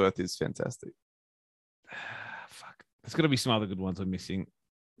Sigsworth is fantastic. fuck. There's got to be some other good ones I'm missing.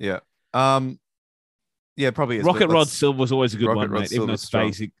 Yeah. Yeah, probably is. Rocket but Rod let's- Silver was always a good Rocket one, Rod mate. Even though Silver's it's strong.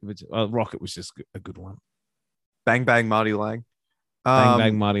 basic. Rocket was just a good one. Bang Bang Marty Lang. Bang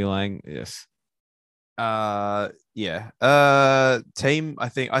Bang Marty Lang. Yes. Yeah. Team. I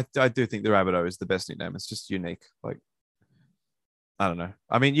think I do think the Rabbitoh is the best nickname. It's just unique. Like, I don't know.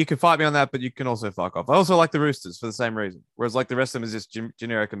 I mean, you can fight me on that, but you can also fuck off. I also like the Roosters for the same reason. Whereas like the rest of them is just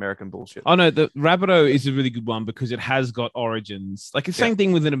generic American bullshit. Oh no, the Rabbitoh is a really good one because it has got origins. Like the same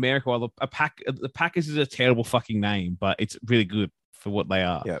thing within America. While the Packers is a terrible fucking name, but it's really good for what they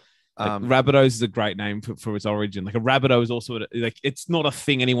are. Yeah. Like, Rabbitohs is a great name for its origin. Like a Rabbitoh is also like it's not a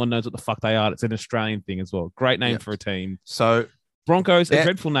thing anyone knows what the fuck they are. It's an Australian thing as well. Great name Yeah. for a team. So Broncos, Yeah. a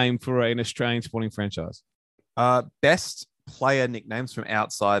dreadful name for an Australian sporting franchise. best player nicknames from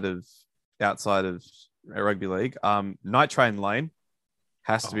outside of rugby league. Night Train Lane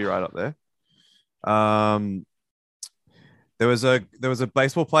has to be right up there. There was a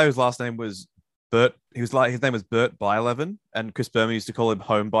baseball player whose last name was Bert. His name was Bert by 11, and Chris Berman used to call him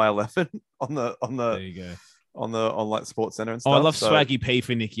Home by 11 on There you go. on like Sports Center and Oh, stuff. I love So Swaggy P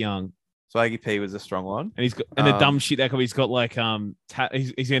for Nick Young. Swaggy P was a strong one. And he's got the dumb shit that he's got like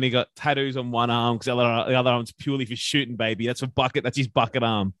he's only got tattoos on one arm because the other arm's purely for shooting, baby. That's his bucket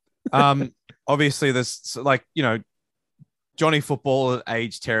arm. Obviously there's like, you know, Johnny Football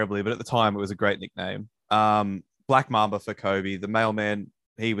aged terribly, but at the time it was a great nickname. Black Mamba for Kobe, the mailman,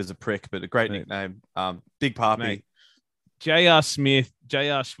 he was a prick, but a great nickname. Big Papi. Mate. J.R. Smith,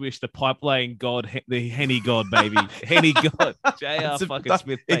 J.R. Swish, the pipeline god, the Henny god, baby. Henny god, J.R. fucking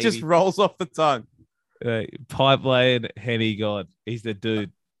Smith, baby. It just rolls off the tongue. Pipeline Henny god. He's the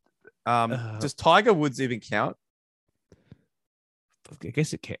dude. Does Tiger Woods even count? I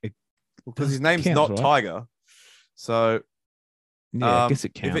guess it can. Because his name's counts, not right? Tiger. So Yeah, I guess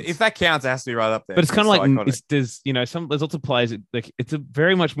it counts. if that counts, it has to be right up there. But it's kind of so like iconic. there's lots of players that, like it's a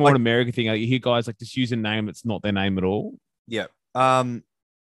very much more Like- an American thing. Like, you hear guys like just use a name that's not their name at all. Yeah.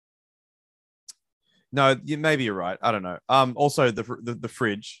 No, maybe you're right. I don't know. Also the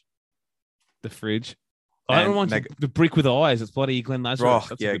fridge. The fridge. I don't want the brick with eyes. It's bloody Glenn Lazarus. Oh,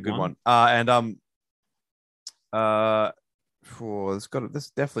 That's yeah, a good one. There's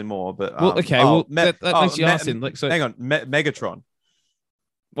definitely more, but Well, okay. That makes you ask then. Like, so hang on, Megatron.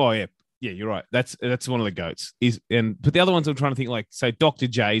 Oh yeah, you're right. That's one of the goats. But the other ones I'm trying to think like, so Dr.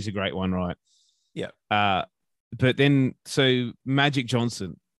 J is a great one, right? Yeah. But then so Magic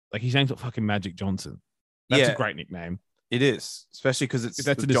Johnson, like his name's not fucking Magic Johnson. That's a great nickname. It is, especially because it's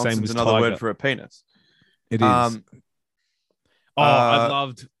That's the Johnson's same as another Tiger. word for a penis. It is.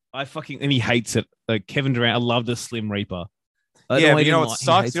 And he hates it. Like Kevin Durant, I love the Slim Reaper. But you know what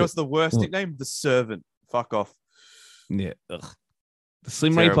sucks? You know what's the worst nickname? The Servant. Fuck off. Yeah. Ugh. The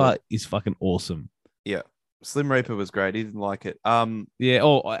Slim Terrible. Reaper is fucking awesome. Yeah. Slim Reaper was great. He didn't like it. Yeah.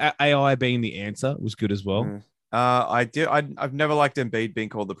 Oh, AI being the answer was good as well. I've never liked Embiid being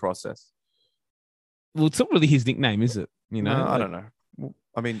called the Process. Well, it's not really his nickname, is it? You know, I don't know.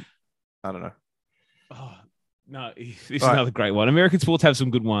 I mean, I don't know. Oh, no, this is another great one. American sports have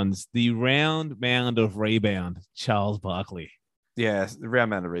some good ones. The round mound of rebound, Charles Barkley. Yeah, the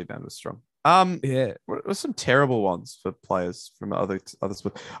round mound of rebound was strong. Yeah. What were some terrible ones for players from other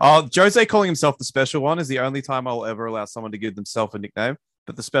sports? Oh, Jose calling himself the special one is the only time I'll ever allow someone to give themselves a nickname,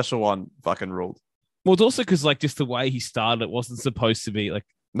 but the special one fucking ruled. Well, it's also because like just the way he started, it wasn't supposed to be like.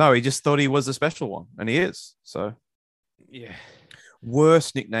 No, he just thought he was a special one, and he is. So, yeah.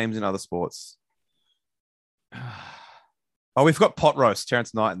 Worst nicknames in other sports. Oh, we've got Pot Roast,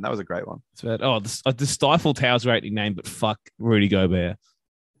 Terrence Knighton. That was a great one. It's bad. The Stifle Tower's great nickname, but fuck Rudy Gobert.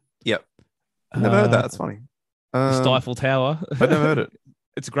 Yep. Never heard that. That's funny. The Stifle Tower. I've never heard it.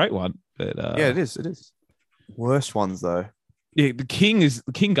 It's a great one. But yeah, it is. It is. Worst ones though. Yeah, the King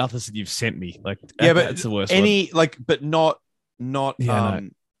Gutherson you've sent me. Like, yeah, but it's the worst one. But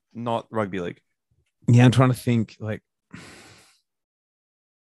not rugby league. Yeah, I'm trying to think. Like,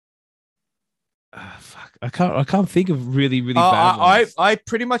 fuck, I can't think of really bad ones. I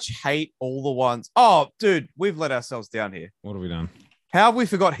pretty much hate all the ones. Oh, dude, we've let ourselves down here. What have we done? How have we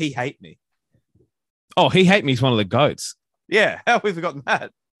forgot He Hate Me? Oh, He Hate Me is one of the goats. Yeah, how have we forgotten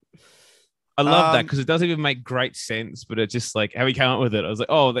that? I love that because it doesn't even make great sense, but it's just like how he came up with it. I was like,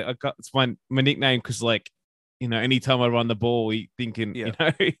 oh, it's my nickname because like, you know, anytime I run the ball, thinking, you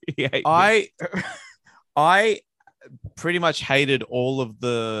know, he hates me. I pretty much hated all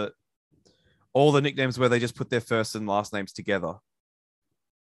the nicknames where they just put their first and last names together.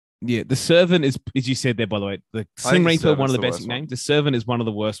 Yeah, the Servant is, as you said there, by the way, the Slim Reaper, one of the best names. The Servant is one of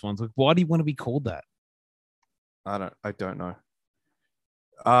the worst ones. Like, why do you want to be called that? I don't know.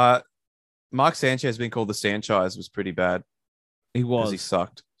 Mark Sanchez being called the Sanchez was pretty bad. He was. He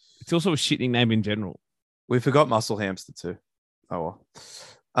sucked. It's also a shitting name in general. We forgot Muscle Hamster too. Oh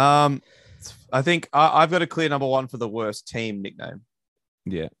well. I think I've got a clear number one for the worst team nickname.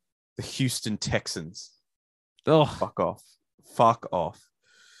 Yeah. The Houston Texans. Oh, fuck off.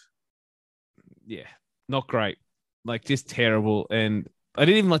 Yeah, not great. Like, just terrible. And I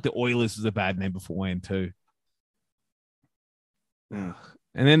didn't even like the Oilers as a bad name beforehand too. Mm.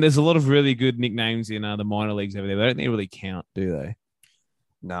 And then there's a lot of really good nicknames in the minor leagues over there. They don't really count, do they?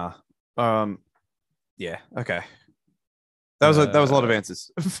 Nah. Yeah. Okay. That was a lot of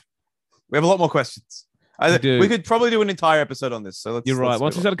answers. We have a lot more questions. We could probably do an entire episode on this. So let's. You're right.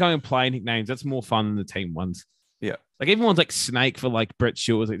 Once we on. start going and playing nicknames, that's more fun than the team ones. Yeah. Like everyone's like Snake for like Brett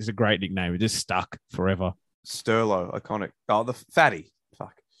Short was like it's a great nickname. It just stuck forever. Sterlo, iconic. Oh, the Fatty.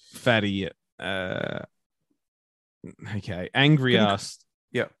 Fuck. Fatty. Okay. Angry asked.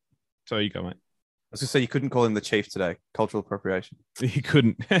 Yeah. So you go, mate. I was gonna say you couldn't call him the Chief today. Cultural appropriation. You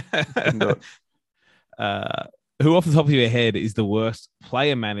couldn't. Couldn't do it. Who off the top of your head is the worst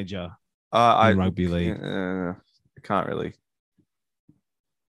player manager in rugby league? I can't really.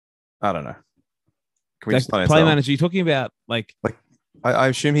 I don't know. Can we Like, just not answer player that one? manager, you're talking about like I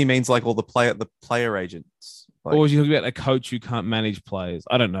assume he means like all the player agents. Like, or are you talking about a coach who can't manage players?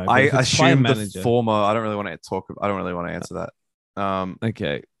 I don't know. I If it's player assume the manager, former. I don't really want to answer that.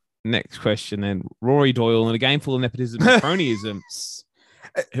 Okay. Next question then. Rory Doyle in a game full of nepotism and cronyism.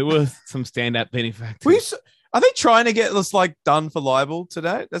 Who are some standout benefactors? Are they trying to get us like done for libel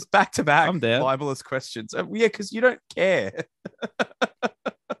today? That's back to back I'm there. libelous questions. Yeah, because you don't care.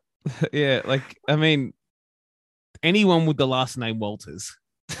 Yeah, like I mean, anyone with the last name Walters,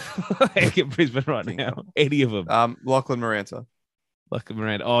 like in Brisbane right now, any of them. Lachlan Maranta. Lachlan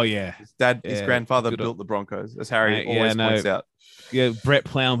Miranda. Oh yeah, His grandfather built the Broncos, as Harry always points out. Yeah, Brett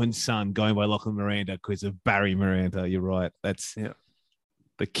Plowman's son going by Lachlan Miranda because of Barry Miranda. You're right. That's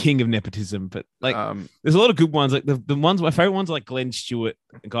the king of nepotism. But like, there's a lot of good ones. Like the ones, my favorite ones are like Glenn Stewart.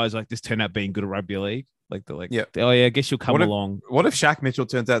 Guys like this turn out being good at rugby league. Like they're like, oh yeah, I guess you'll come along. What if Shaq Mitchell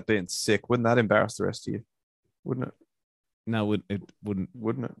turns out being sick? Wouldn't that embarrass the rest of you? Wouldn't it? No, it wouldn't.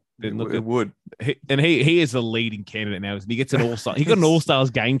 Wouldn't it? Then look it at- would. He is the leading candidate now. He gets an all-star. He got an all-stars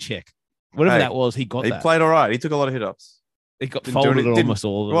game check. Whatever Hey, that was, he got He that. played all right. He took a lot of hit ups. He got Didn't do folded any- at didn't- almost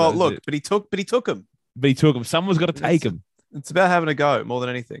all of them. Well, That was look, it. but he took him. But he took him. Someone's got to take him. It's about having a go more than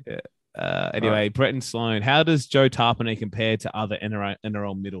anything. Anyway, Brett and Sloan, how does Joe Tarpanay compare to other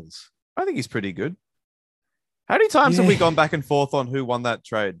NRL middles? I think he's pretty good. How many times have we Yeah. gone back and forth on who won that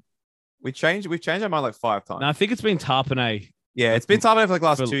trade? We've changed our mind like 5 times. No, I think it's been Tarpanay. Yeah, it's been Tarpanay for like the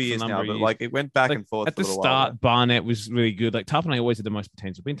last For- 2 for a years number now, of but years. like it went back Like, and forth At the for a little start, while. Barnett was really good. Like Tarpanay always had the most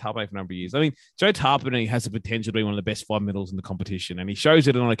potential. Been Tarpanay for a number of years. I mean, Joe Tarpanay has the potential to be one of the best 5 middles in the competition, and he shows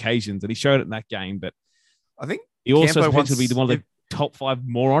it on occasions, and he showed it in that game. But I think he also has Campo potential to once- be one of the top 5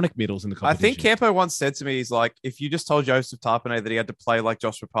 moronic middles in the I competition. think Campo once said to me, he's like, if you just told Joseph Tarpanay that he had to play like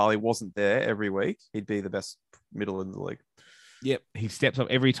Josh Papali wasn't there every week, he'd be the best middle in the league. Yep, he steps up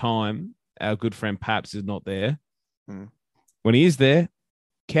every time our good friend Paps is not there. Hmm. When he is there,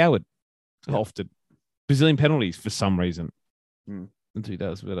 coward. Yep. Often. Brazilian penalties for some reason. Hmm. That's what he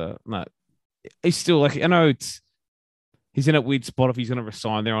does. But no, he's still like, I know he's in a weird spot if he's going to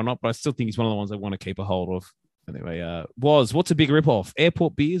resign there or not, but I still think he's one of the ones I want to keep a hold of. Anyway, what's a big ripoff?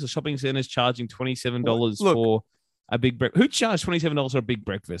 Airport beers or shopping centers charging $27 Look. for a big breakfast? Who charged $27 for a big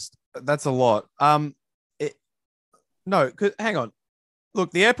breakfast? That's a lot. Hang on.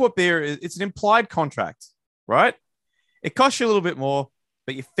 Look, the airport beer it's an implied contract, right? It costs you a little bit more,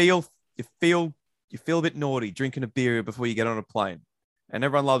 but you feel a bit naughty drinking a beer before you get on a plane, and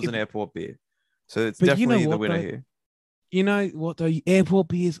everyone loves an airport beer, so it's But you know definitely the what, winner though? here. You know what, though? Airport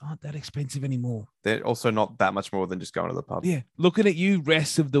beers aren't that expensive anymore. They're also not that much more than just going to the pub. Yeah. Looking at you,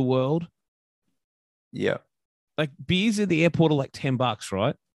 rest of the world. Yeah. Like beers at the airport are like $10,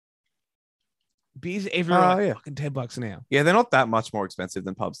 right? Beers everywhere are like yeah. fucking $10 an hour. Yeah, they're not that much more expensive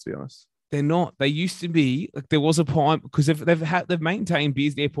than pubs, to be honest. They're not. They used to be like there was a point because they've maintained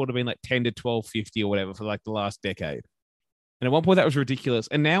beers at the airport have been like 10 to 12.50 or whatever for like the last decade. And at one point that was ridiculous.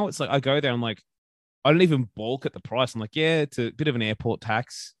 And now it's like I go there, I'm like, I don't even balk at the price. I'm like, yeah, it's a bit of an airport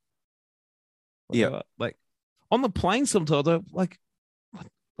tax. Whatever. Yeah. Like on the plane sometimes,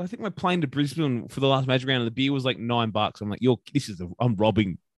 I think my plane to Brisbane for the last major round of the beer was like $9. I'm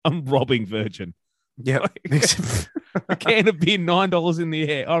like, I'm robbing Virgin. Yeah. A can of beer, $9 in the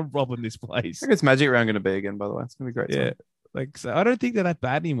air. I'm robbing this place. I think it's Magic Round going to be again, by the way. It's going to be great. Yeah. Like, so I don't think they're that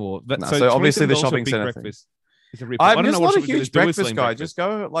bad anymore. But, No, so obviously the $27 shopping big centre thing. breakfast is a rip. I'm just know what not a shopping centres huge do with breakfast selling guy. breakfast. Just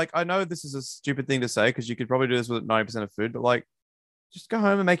go, like, I know this is a stupid thing to say because you could probably do this with 90% of food, but like, just go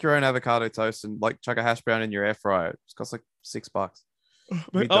home and make your own avocado toast and like chuck a hash brown in your air fryer. It just costs like $6.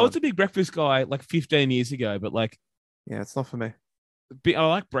 Mate, I was a big breakfast guy like 15 years ago, but like Yeah, it's not for me. I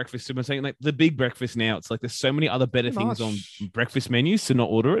like breakfast. I'm saying like the big breakfast now. It's like there's so many other better things on breakfast menus to not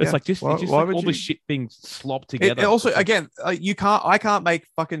order it. It's Yeah. like just, Why- it's just why like would all the you- shit being slopped It together. also, It's like- again, I can't make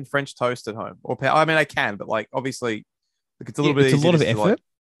fucking French toast at home. I mean, I can, but like, obviously, like, it's a little bit it's a easier lot of just to, effort. like,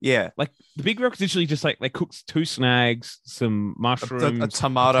 yeah. Like the big breakfast is literally just like they cook 2 snags, some mushrooms, A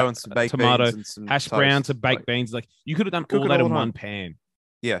tomato and some baked tomato, beans and some hash toast. browns, some baked Like, beans. Like you could have done Cook all it that all in at one home. pan.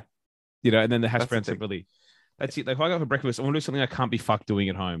 Yeah. You know, and then the hash That's the browns thing. separately. That's it. Like if I go for breakfast, I want to do something I can't be fucked doing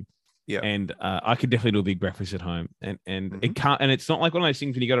at home. Yeah. And I could definitely do a big breakfast at home. And Mm-hmm. it can't, and it's not like one of those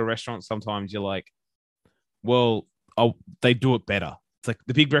things when you go to a restaurant, sometimes you're like, well, they do it better. It's like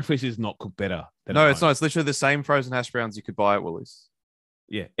the big breakfast is not cooked better. than No, at it's home. not. It's literally the same frozen hash browns you could buy at Woolies.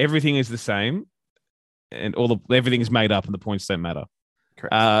 Yeah. Everything is the same. And everything is made up and the points don't matter.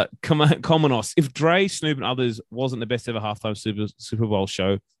 Correct. Comonos. If Dre, Snoop, and others wasn't the best ever halftime Super Bowl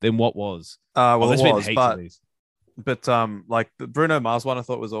show, then what was? Well, there's it been was, heaps of these. but like the Bruno Mars one, I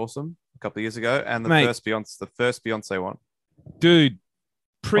thought was awesome a couple of years ago, and the Mate. first Beyonce one. Dude,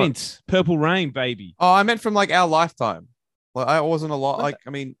 Prince, Purple Rain, baby. Oh, I meant from like our lifetime. Like I wasn't a lot. What? Like I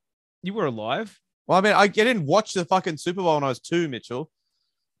mean, You were alive? well, I mean, I didn't watch the fucking Super Bowl when I was 2, Mitchell.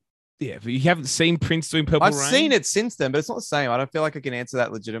 Yeah, but you haven't seen Prince doing Purple I've Rain? seen it since then, but it's not the same. I don't feel like I can answer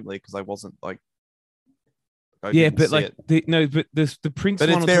that legitimately because I wasn't like. I Yeah, didn't but see like it. the Prince But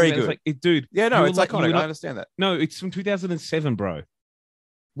one. it's I'm very talking about, good. It's like, dude. Yeah, you no, were it's like- you iconic. were I not- understand that. No, it's from 2007, bro.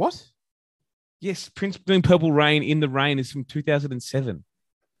 What? Yes, Prince doing Purple Rain in the Rain is from 2007.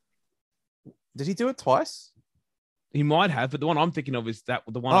 Did he do it twice? He might have, but the one I'm thinking of is the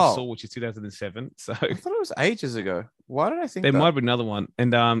one Oh. I saw, which is 2007. So I thought it was ages ago. Why did I think there that? might be another one.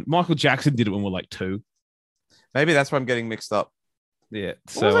 And Michael Jackson did it when we were like 2. Maybe that's why I'm getting mixed up. Yeah.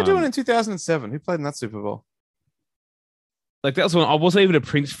 What was I doing in 2007? Who played in that Super Bowl? Like that was when I wasn't even a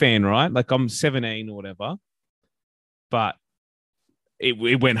Prince fan, right? Like I'm 17 or whatever, but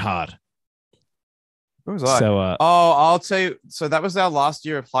it went hard. Who was I? So Oh, I'll tell you. So that was our last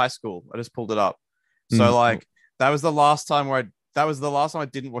year of high school. I just pulled it up. So Mm. like that was the last time I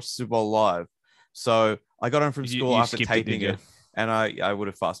didn't watch Super Bowl live. So I got home from school after taping it, and I would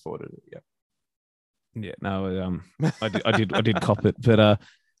have fast forwarded it. Yeah. Yeah, no, I did cop it, but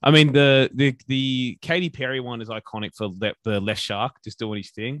I mean the Katy Perry one is iconic for the Left Shark just doing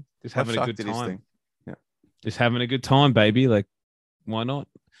his thing, just having a good time. Yeah, just having a good time, baby. Like, why not?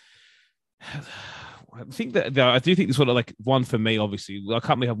 I think that I do think this sort of like one for me. Obviously, I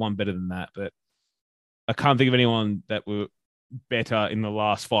can't really have one better than that, but I can't think of anyone that were better in the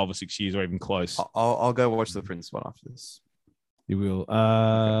last 5 or 6 years or even close. I'll go watch the Prince one after this. You will.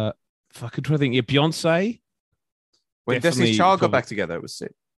 Okay. If I could try to think, yeah, Beyonce. When Destiny's Child got back together, it was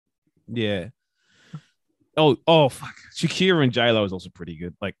sick. Yeah. Oh, fuck. Shakira and J-Lo is also pretty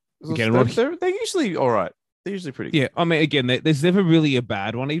good. Like, again, they're usually all right. They're usually pretty good. Yeah, I mean, again, there's never really a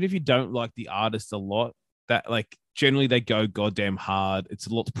bad one. Even if you don't like the artist a lot, that like generally they go goddamn hard. It's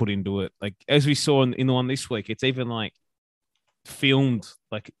a lot to put into it. Like as we saw in the one this week, it's even like filmed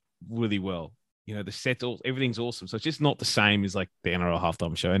like really well. You know, the set, everything's awesome. So it's just not the same as like the NRL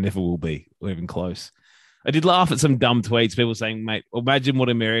halftime show. It never will be, or even close. I did laugh at some dumb tweets. People saying, "Mate, imagine what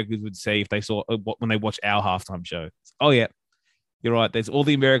Americans would see if they saw when they watch our halftime show." Oh yeah, you're right. There's all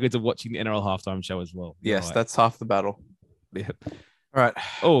the Americans are watching the NRL halftime show as well. Yes, right. That's half the battle. Yeah. All right.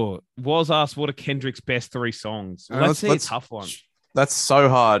 Oh, was asked what are Kendrick's best 3 songs? Well, let's see a tough one. That's so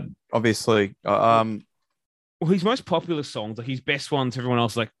hard. Obviously, well, his most popular songs, like his best ones, everyone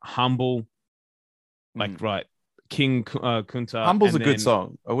else like Humble. Like right, King Kunta. Humble's a good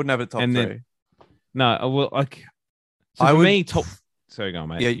song. I wouldn't have it top 3. No, I will like. So for me, top. Sorry, go on,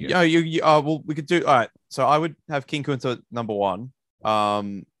 mate. Yeah, you. Well, we could do. All right. So I would have King Kunta number 1.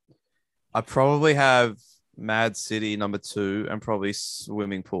 I probably have Mad City number 2, and probably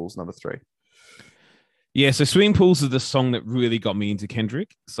Swimming Pools number 3. Yeah, so Swimming Pools is the song that really got me into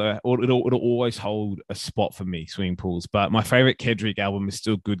Kendrick. So it'll always hold a spot for me, Swimming Pools. But my favorite Kendrick album is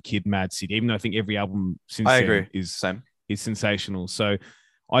still Good Kid, Mad City, even though I think every album since then is sensational. So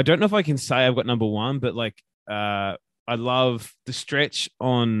I don't know if I can say I've got number 1, but like I love the stretch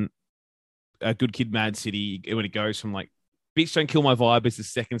on Good Kid, Mad City when it goes from like Bitch Don't Kill My Vibe is the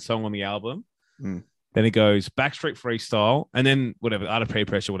second song on the album. Then it goes Backstreet Freestyle, and then whatever, Art of Peer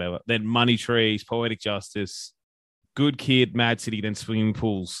Pressure, whatever. Then Money Trees, Poetic Justice, Good Kid, Mad City, then Swimming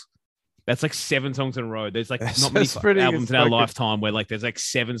Pools. That's like 7 songs in a row. There's like not many albums in our lifetime where like there's like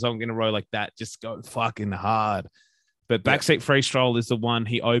 7 songs in a row like that just go fucking hard. But Backstreet Freestyle is the one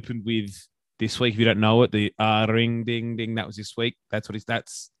he opened with this week. If you don't know it, the ring ding ding, that was this week. That's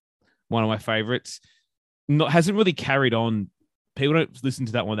one of my favorites. Hasn't really carried on. People don't listen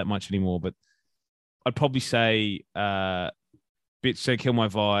to that one that much anymore, but I'd probably say Bitch Don't Kill My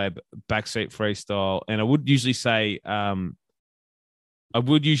Vibe, Backstreet Freestyle, and I would usually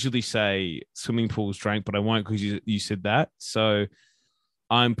say Swimming Pools Drank, but I won't because you said that. So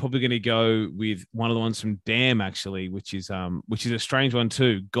I'm probably going to go with one of the ones from Damn, actually, which is a strange one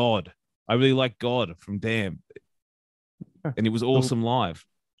too. God, I really like God from Damn, and it was awesome live.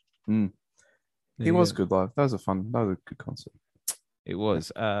 He was good live. That was a good concert. It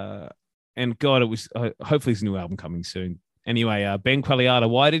was. And God, it was. Hopefully, it's a new album coming soon. Anyway, Ben Qualiata,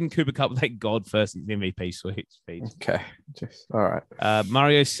 why didn't Cooper Cup take God first in the MVP speech? Okay, all right.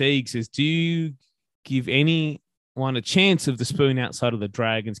 Mario Sieg says, do you give anyone a chance of the spoon outside of the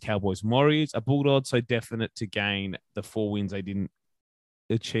Dragons, Cowboys, and Warriors? Are Bulldogs so definite to gain the 4 wins they didn't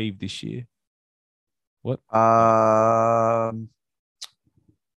achieve this year? What? I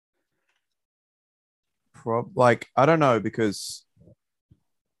don't know because.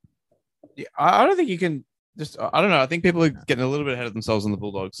 Yeah, I don't think you can just. I don't know. I think people are getting a little bit ahead of themselves on the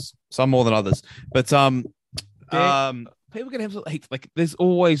Bulldogs. Some more than others, but people can have like. There's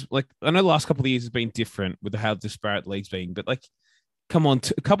always like. I know the last couple of years has been different with how disparate leagues been, but like, come on.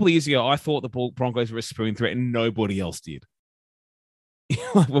 A couple of years ago, I thought the Broncos were a spoon threat, and nobody else did.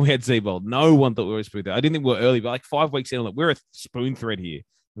 When we had Z-Bold, no one thought we were a spoon threat. I didn't think we were early, but like 5 weeks in, I'm like, we're a spoon threat here.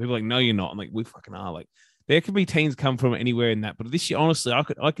 People are like, no, you're not. I'm like, we fucking are. Like. There could be teams come from anywhere in that, but this year, honestly,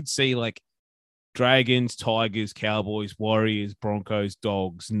 I could see like Dragons, Tigers, Cowboys, Warriors, Broncos,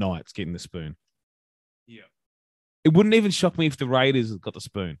 Dogs, Knights getting the spoon. Yeah, it wouldn't even shock me if the Raiders got the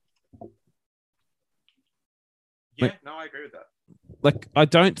spoon. Yeah, no, I agree with that. Like, I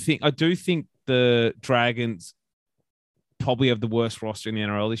do think the Dragons probably have the worst roster in the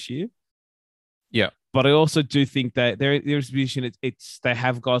NRL this year. Yeah, but I also do think that there's a position. They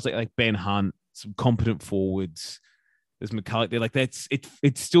have guys like Ben Hunt. Some competent forwards. There's McCulloch there. Like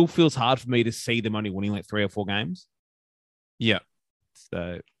it still feels hard for me to see them only winning like 3 or 4 games. Yeah.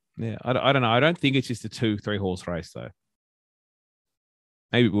 So yeah, I don't know. I don't think it's just a 2-3 horse race though.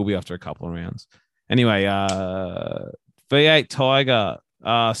 Maybe it will be after a couple of rounds. Anyway, V8 Tiger,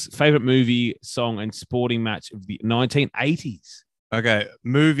 favorite movie, song, and sporting match of the 1980s. Okay,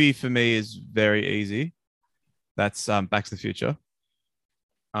 movie for me is very easy. That's Back to the Future.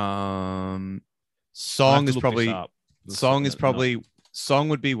 Song is probably song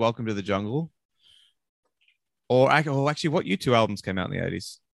would be Welcome to the Jungle. Or actually, what U2 albums came out in the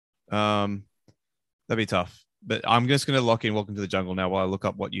 80s? That'd be tough. But I'm just going to lock in Welcome to the Jungle now while I look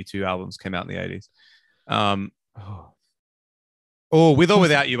up what U2 albums came out in the 80s. With or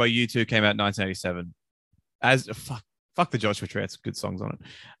Without You by U2 came out in 1987. Fuck the Joshua Tree. It's good songs on it.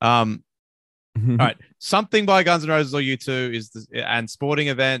 All right. Something by Guns N' Roses or U2 and sporting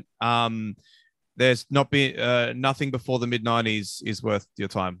event. There's nothing before the mid-90s is worth your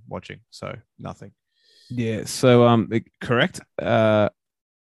time watching. So nothing. Yeah. So correct.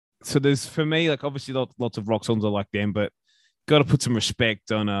 So there's, for me, like, obviously lots of rock songs are like them, but got to put some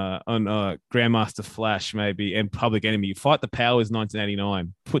respect on Grandmaster Flash maybe, and Public Enemy. Fight the Powers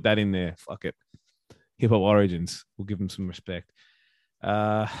 1989. Put that in there. Fuck it. Hip Hop Origins. We'll give them some respect.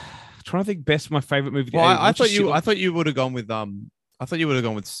 Trying to think my favorite movie. Well, I thought you would have gone with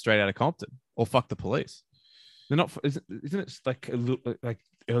Straight Outta Compton or Fuck the Police. They're not. Isn't it like a little, like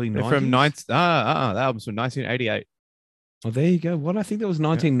early 90s? From the album's from 1988. Oh, there you go. What I think that was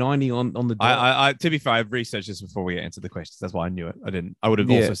 1990 on the. I to be fair, I've researched this before we answered the questions. That's why I knew it. I didn't. I would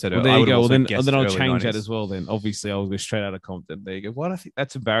have also said it. Well, there you go. Well, then I'll change 90s. that as well. Then obviously I'll go Straight Outta Compton. There you go. What I think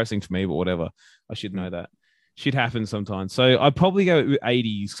that's embarrassing for me, but whatever. I should know that. Shit happens sometimes. So I'd probably go with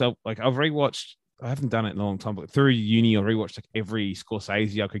 80s. So like I've rewatched. I haven't done it in a long time, but through uni, I rewatched like every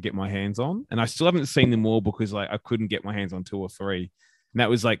Scorsese I could get my hands on, and I still haven't seen them all because like I couldn't get my hands on 2 or 3, and that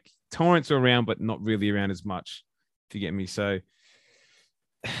was like torrents are around, but not really around as much. If you get me, so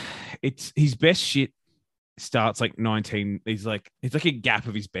it's his best shit starts like 19. It's like a gap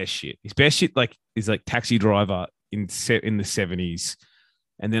of his best shit. His best shit like is like Taxi Driver in the 70s.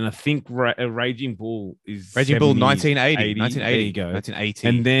 And then I think Raging Bull is Raging Bull 1980. 1980. There you go.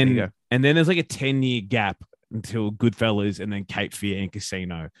 1980. And then there's like a 10-year gap until Goodfellas and then Cape Fear and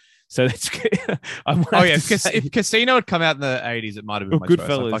Casino. So that's if Casino had come out in the 80s, it might have been my choice.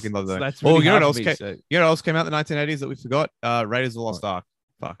 I fucking love that. So that's really you know what else came out in the 1980s that we forgot? Raiders of the Lost Ark.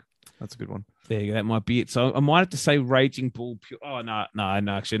 Fuck. That's a good one. There you go. That might be it. So I might have to say Raging Bull. Oh, no.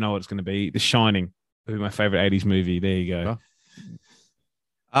 Actually, I know what it's going to be. The Shining would be my favorite 80s movie. There you go.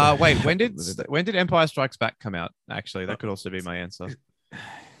 Wait, when did Empire Strikes Back come out? Actually, that could also be my answer.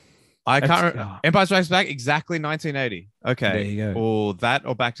 I can't remember. Empire Strikes Back, exactly 1980. Okay. There you go. Or that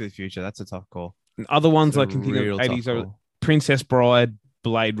or Back to the Future. That's a tough call. And other ones I can think of 80s are Princess Bride,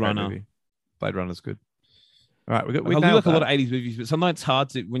 Blade Runner. Blade Runner's good. All right. We like a lot of 80s movies, but sometimes it's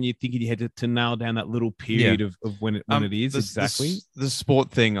hard to, when you think in your head, to nail down that little period of when it is exactly. The sport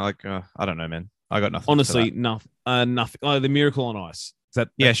thing, like, I don't know, man. I got nothing. Honestly, nothing. Oh, The Miracle on Ice.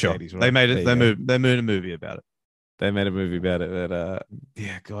 Yeah, sure. 80s, right? They made it. They made a movie about it. They made a movie about it. But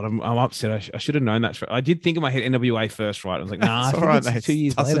yeah, God, I'm upset. I should have known that. I did think in my head NWA first, right? I was like, nah, I think right, it's 2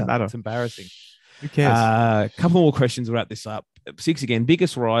 years later. Matter. It's embarrassing. Who cares? A couple more questions to wrap this up. 6 again.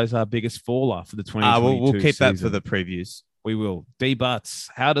 Biggest riser, biggest faller for the 2022 we'll keep that season. for the previews. We will. D Butts.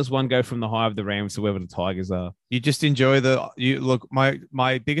 How does one go from the high of the Rams to wherever the Tigers are? You just enjoy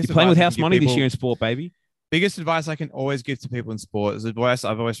my biggest. You're playing with house money this year in sport, baby. Biggest advice I can always give to people in sport is advice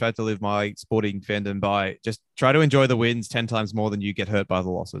I've always tried to live my sporting fandom by. Just try to enjoy the wins 10 times more than you get hurt by the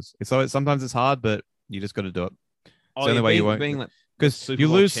losses. Sometimes it's hard, but you just got to do it. It's the only way you won't. Because you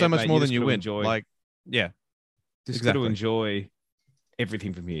lose so much more than you win. Just got to enjoy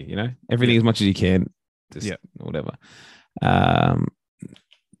everything from here, everything as much as you can. Just whatever.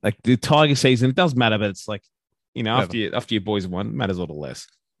 Like the Tiger season, it does matter, but it's like, after your boys won, it matters a little less.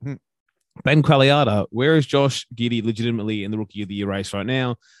 Mm-hmm. Ben Qualiata, where is Josh Giddey legitimately in the Rookie of the Year race right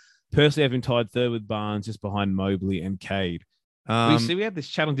now? Personally, I've been tied third with Barnes, just behind Mobley and Cade. We had this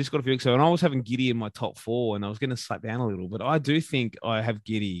chat on Discord a few weeks ago, and I was having Giddey in my top 4, and I was going to slap down a little, but I do think I have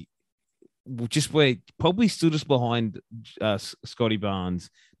Giddey probably still just behind Scotty Barnes.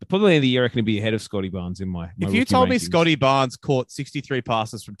 But probably the end of the year, I can be ahead of Scotty Barnes in my If you told me Scotty Barnes caught 63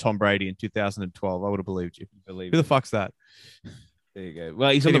 passes from Tom Brady in 2012, I would have believed you. Who the fuck's that? There you go.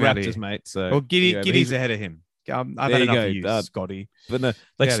 Well, he's on the Raptors, mate. So Giddey's ahead of him. I've had enough of you, Scotty. But no,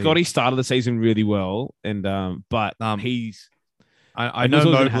 Scotty started the season really well, and he's. I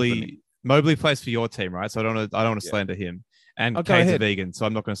know Mobley plays for your team, right? So I don't want to slander him. And Cade's a vegan, so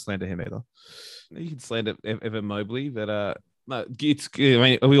I'm not going to slander him either. You can slander Evan Mobley, but no, it's. I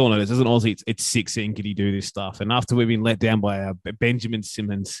mean, we all know this. As an Aussie, it's sick seeing Giddey do this stuff. And after we've been let down by Benjamin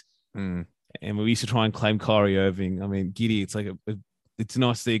Simmons. And we used to try and claim Kyrie Irving. I mean, Giddey, it's like it's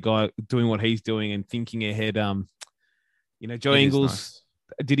nice to see a guy doing what he's doing and thinking ahead. Joe It is Ingles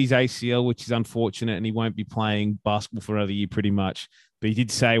nice. did his ACL, which is unfortunate, and he won't be playing basketball for another year pretty much. But he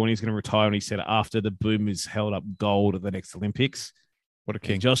did say when he's going to retire, and he said after the Boomers held up gold at the next Olympics. What a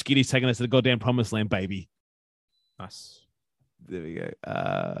king. Josh Giddey's taking us to the goddamn promised land, baby. Nice. There we go.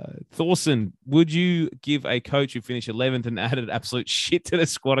 Thorson, would you give a coach who finished 11th and added absolute shit to the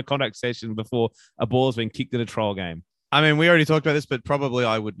squad a contact session before a ball's been kicked in a trial game? I mean, we already talked about this, but probably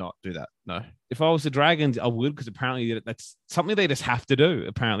I would not do that. No. If I was the Dragons, I would, because apparently that's something they just have to do.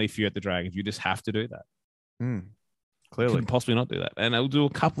 Apparently, if you're at the Dragons, you just have to do that. Clearly. Couldn't possibly not do that. And I'll do a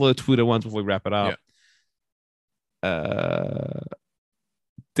couple of Twitter ones before we wrap it up.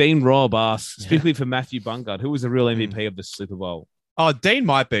 Dean Robb asks, specifically for Matthew Bungard, who was the real MVP of the Super Bowl? Oh, Dean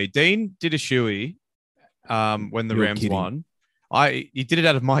might be. Dean did a shoey when the You're Rams kidding. won. He did it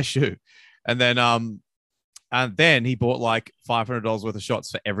out of my shoe. And then he bought like $500 worth of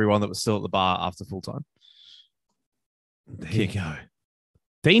shots for everyone that was still at the bar after full time. There you go.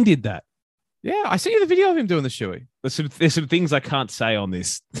 Dean did that. Yeah, I sent you the video of him doing the shoey. There's some things I can't say on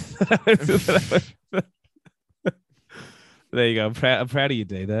this. There you go. I'm proud of you,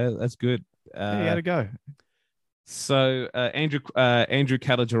 D. That's good. Yeah, he had to go. So Andrew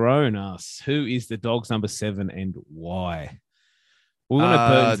Calagerone asks, who is the Dogs number 7 and why? Well, we want to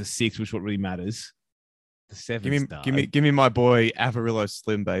Burton's the 6, which is what really matters. The 7 Give me my boy Avarillo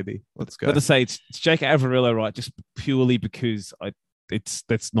Slim, baby. Let's go. But to say it's Jake Avarillo, right? Just purely because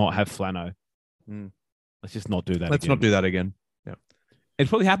let's not have Flano. Let's just not do that. Let's again. not do that again. Yeah, It's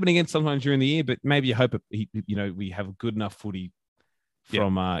probably happening again sometimes during the year, but maybe you hope we have a good enough footy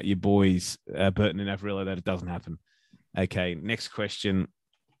from your boys Burton and Avarillo that it doesn't happen. Okay, next question.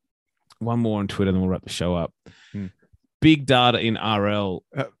 One more on Twitter, then we'll wrap the show up. Big data in RL.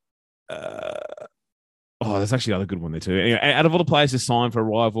 There's actually another good one there too. Anyway, out of all the players to sign for a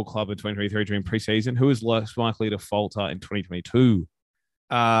rival club in 2023 during preseason, who is less likely to falter in 2022?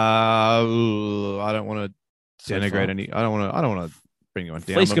 I don't want to denigrate far. any. I don't want to bring anyone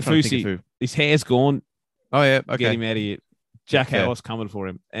down. Felice I'm trying to think of Kafusi, who. his hair's gone. Oh yeah, Get okay. him out of here. Jack Yeah. Harris coming for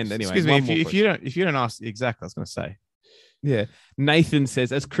him. And anyway, Excuse me, one more if question. you don't ask exactly, I was going to say. Yeah. Nathan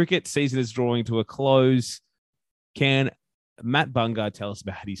says, as cricket season is drawing to a close, can Matt Bungard tell us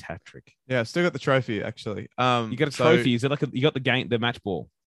about his hat trick? Yeah, I've still got the trophy actually. You got a trophy. Is it like you got the match ball?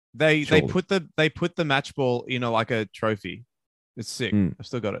 They Surely. put the match ball in like a trophy. It's sick. I've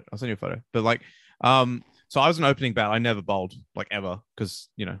still got it. I'll send you a photo. But so I was an opening bat. I never bowled like ever because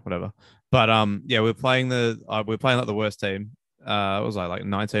whatever. But we're playing like the worst team. What was I like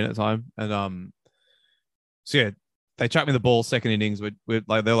 19 at the time? And they chucked me the ball second innings. We're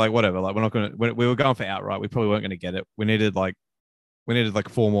like they're like whatever. Like we're not gonna. We were going for outright. We probably weren't gonna get it. We needed like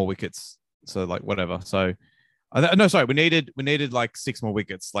 4 more wickets. So like whatever. So. No, sorry. We needed like 6 more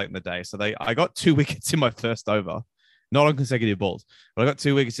wickets late in the day. So I got 2 wickets in my first over, not on consecutive balls, but I got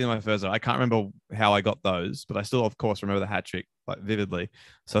 2 wickets in my first over. I can't remember how I got those, but I still, of course, remember the hat trick like vividly.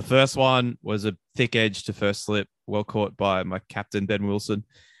 So the first one was a thick edge to first slip, well caught by my captain Ben Wilson.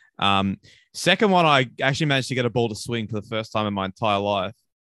 Second one, I actually managed to get a ball to swing for the first time in my entire life.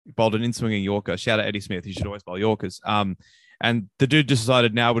 Bowled an in-swinging Yorker. Shout out Eddie Smith. He should always bowl Yorkers. And the dude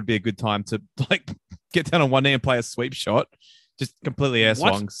decided now would be a good time to like get down on one knee and play a sweep shot. Just completely air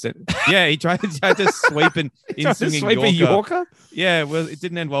swung. Yeah, he tried to sweep an in-swinging Yorker. Yorker. Yeah, well, it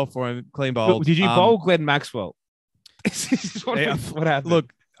didn't end well for him. Clean bowl. Did you bowl Glenn Maxwell? what happened?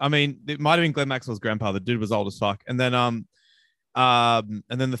 Look, I mean, it might have been Glenn Maxwell's grandpa. The dude was old as fuck. And then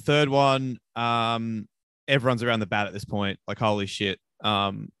the third one, everyone's around the bat at this point. Like, holy shit.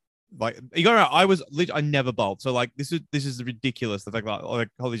 Like you got I never bowled, so like this is ridiculous. The fact like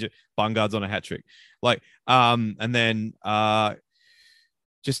holy shit, Bungard's on a hat trick, like and then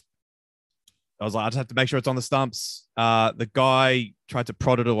just I was like I just have to make sure it's on the stumps. The guy tried to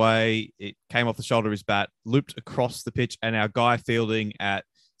prod it away. It came off the shoulder of his bat, looped across the pitch, and our guy fielding at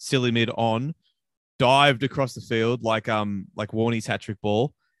silly mid on dived across the field like Warney's hat trick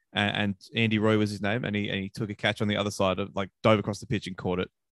ball, and Andy Roy was his name, and he took a catch on the other side of like dove across the pitch and caught it.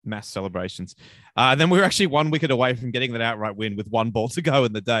 Mass celebrations. And then we were actually 1 wicket away from getting that outright win with 1 ball to go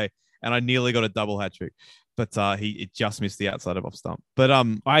in the day. And I nearly got a double hat trick, but it just missed the outside of off stump. But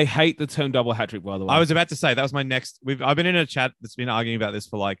I hate the term double hat trick, by the way. I was about to say that was my next. I've been in a chat that's been arguing about this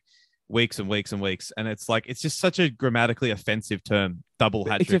for like weeks and weeks and weeks. And it's like, it's just such a grammatically offensive term, double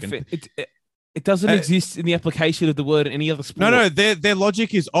hat trick. It doesn't exist in the application of the word in any other sport. No, their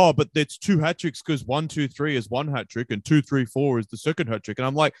logic is, but it's 2 hat tricks because 1, 2, 3 is 1 hat trick and 2, 3, 4 is the second hat trick. And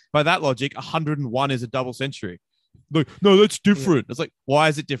I'm like, by that logic, 101 is a double century. Like, no, that's different. It's like, why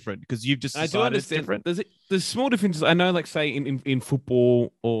is it different? Because you've just I do decided it's understand. different. There's small differences. I know, like say in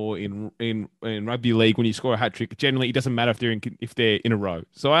football or in rugby league, when you score a hat trick, generally it doesn't matter if they're in a row.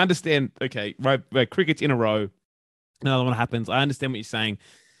 So I understand. Okay, cricket's in a row. Another one happens. I understand what you're saying.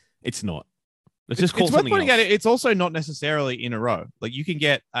 It's not. Let's just call It's worth something pointing else. out. It's also not necessarily in a row. Like you can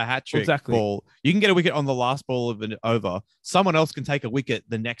get a hat trick Exactly. ball. You can get a wicket on the last ball of an over. Someone else can take a wicket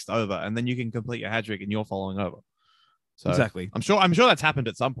the next over, and then you can complete your hat trick, and you're following over. So Exactly. I'm sure that's happened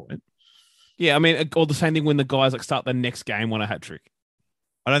at some point. Yeah, I mean, or the same thing when the guys like start the next game on a hat trick.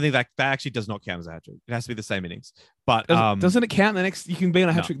 I don't think that actually does not count as a hat trick. It has to be the same innings. But Doesn't it count the next? You can be on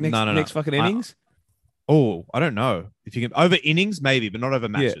a hat No, trick no. next fucking innings. oh, I don't know if you can over innings maybe, but not over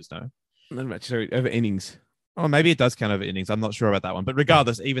matches. No. No match, sorry, over innings. Oh, maybe it does count over innings. I'm not sure about that one. But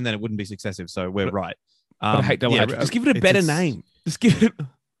regardless, even then, it wouldn't be successive. So we're right. But I hate double hat trick. Just give it a it's better name. Just give it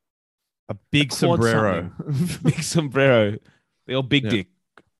a big quad sombrero. something. Big sombrero. The old big Yeah. dick.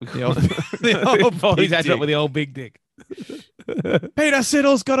 The old Always big adds up dick. with the old big dick. Peter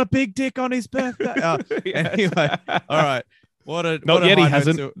Siddle's got a big dick on his birthday. Anyway, all right. What a Not what a yet. He high note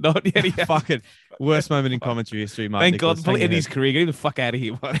hasn't. to- Not yet. He hasn't. Fucking worst moment in commentary history. Mark Thank Nicholas, God. Probably hanging end his career. Get him the fuck out of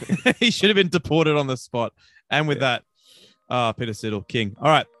here. ahead. He should have been deported on the spot. And with that, Peter Siddle, king. All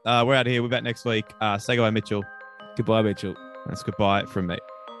right, we're out of here. We're back next week. Say goodbye, Mitchell. Goodbye, Mitchell. That's goodbye from me.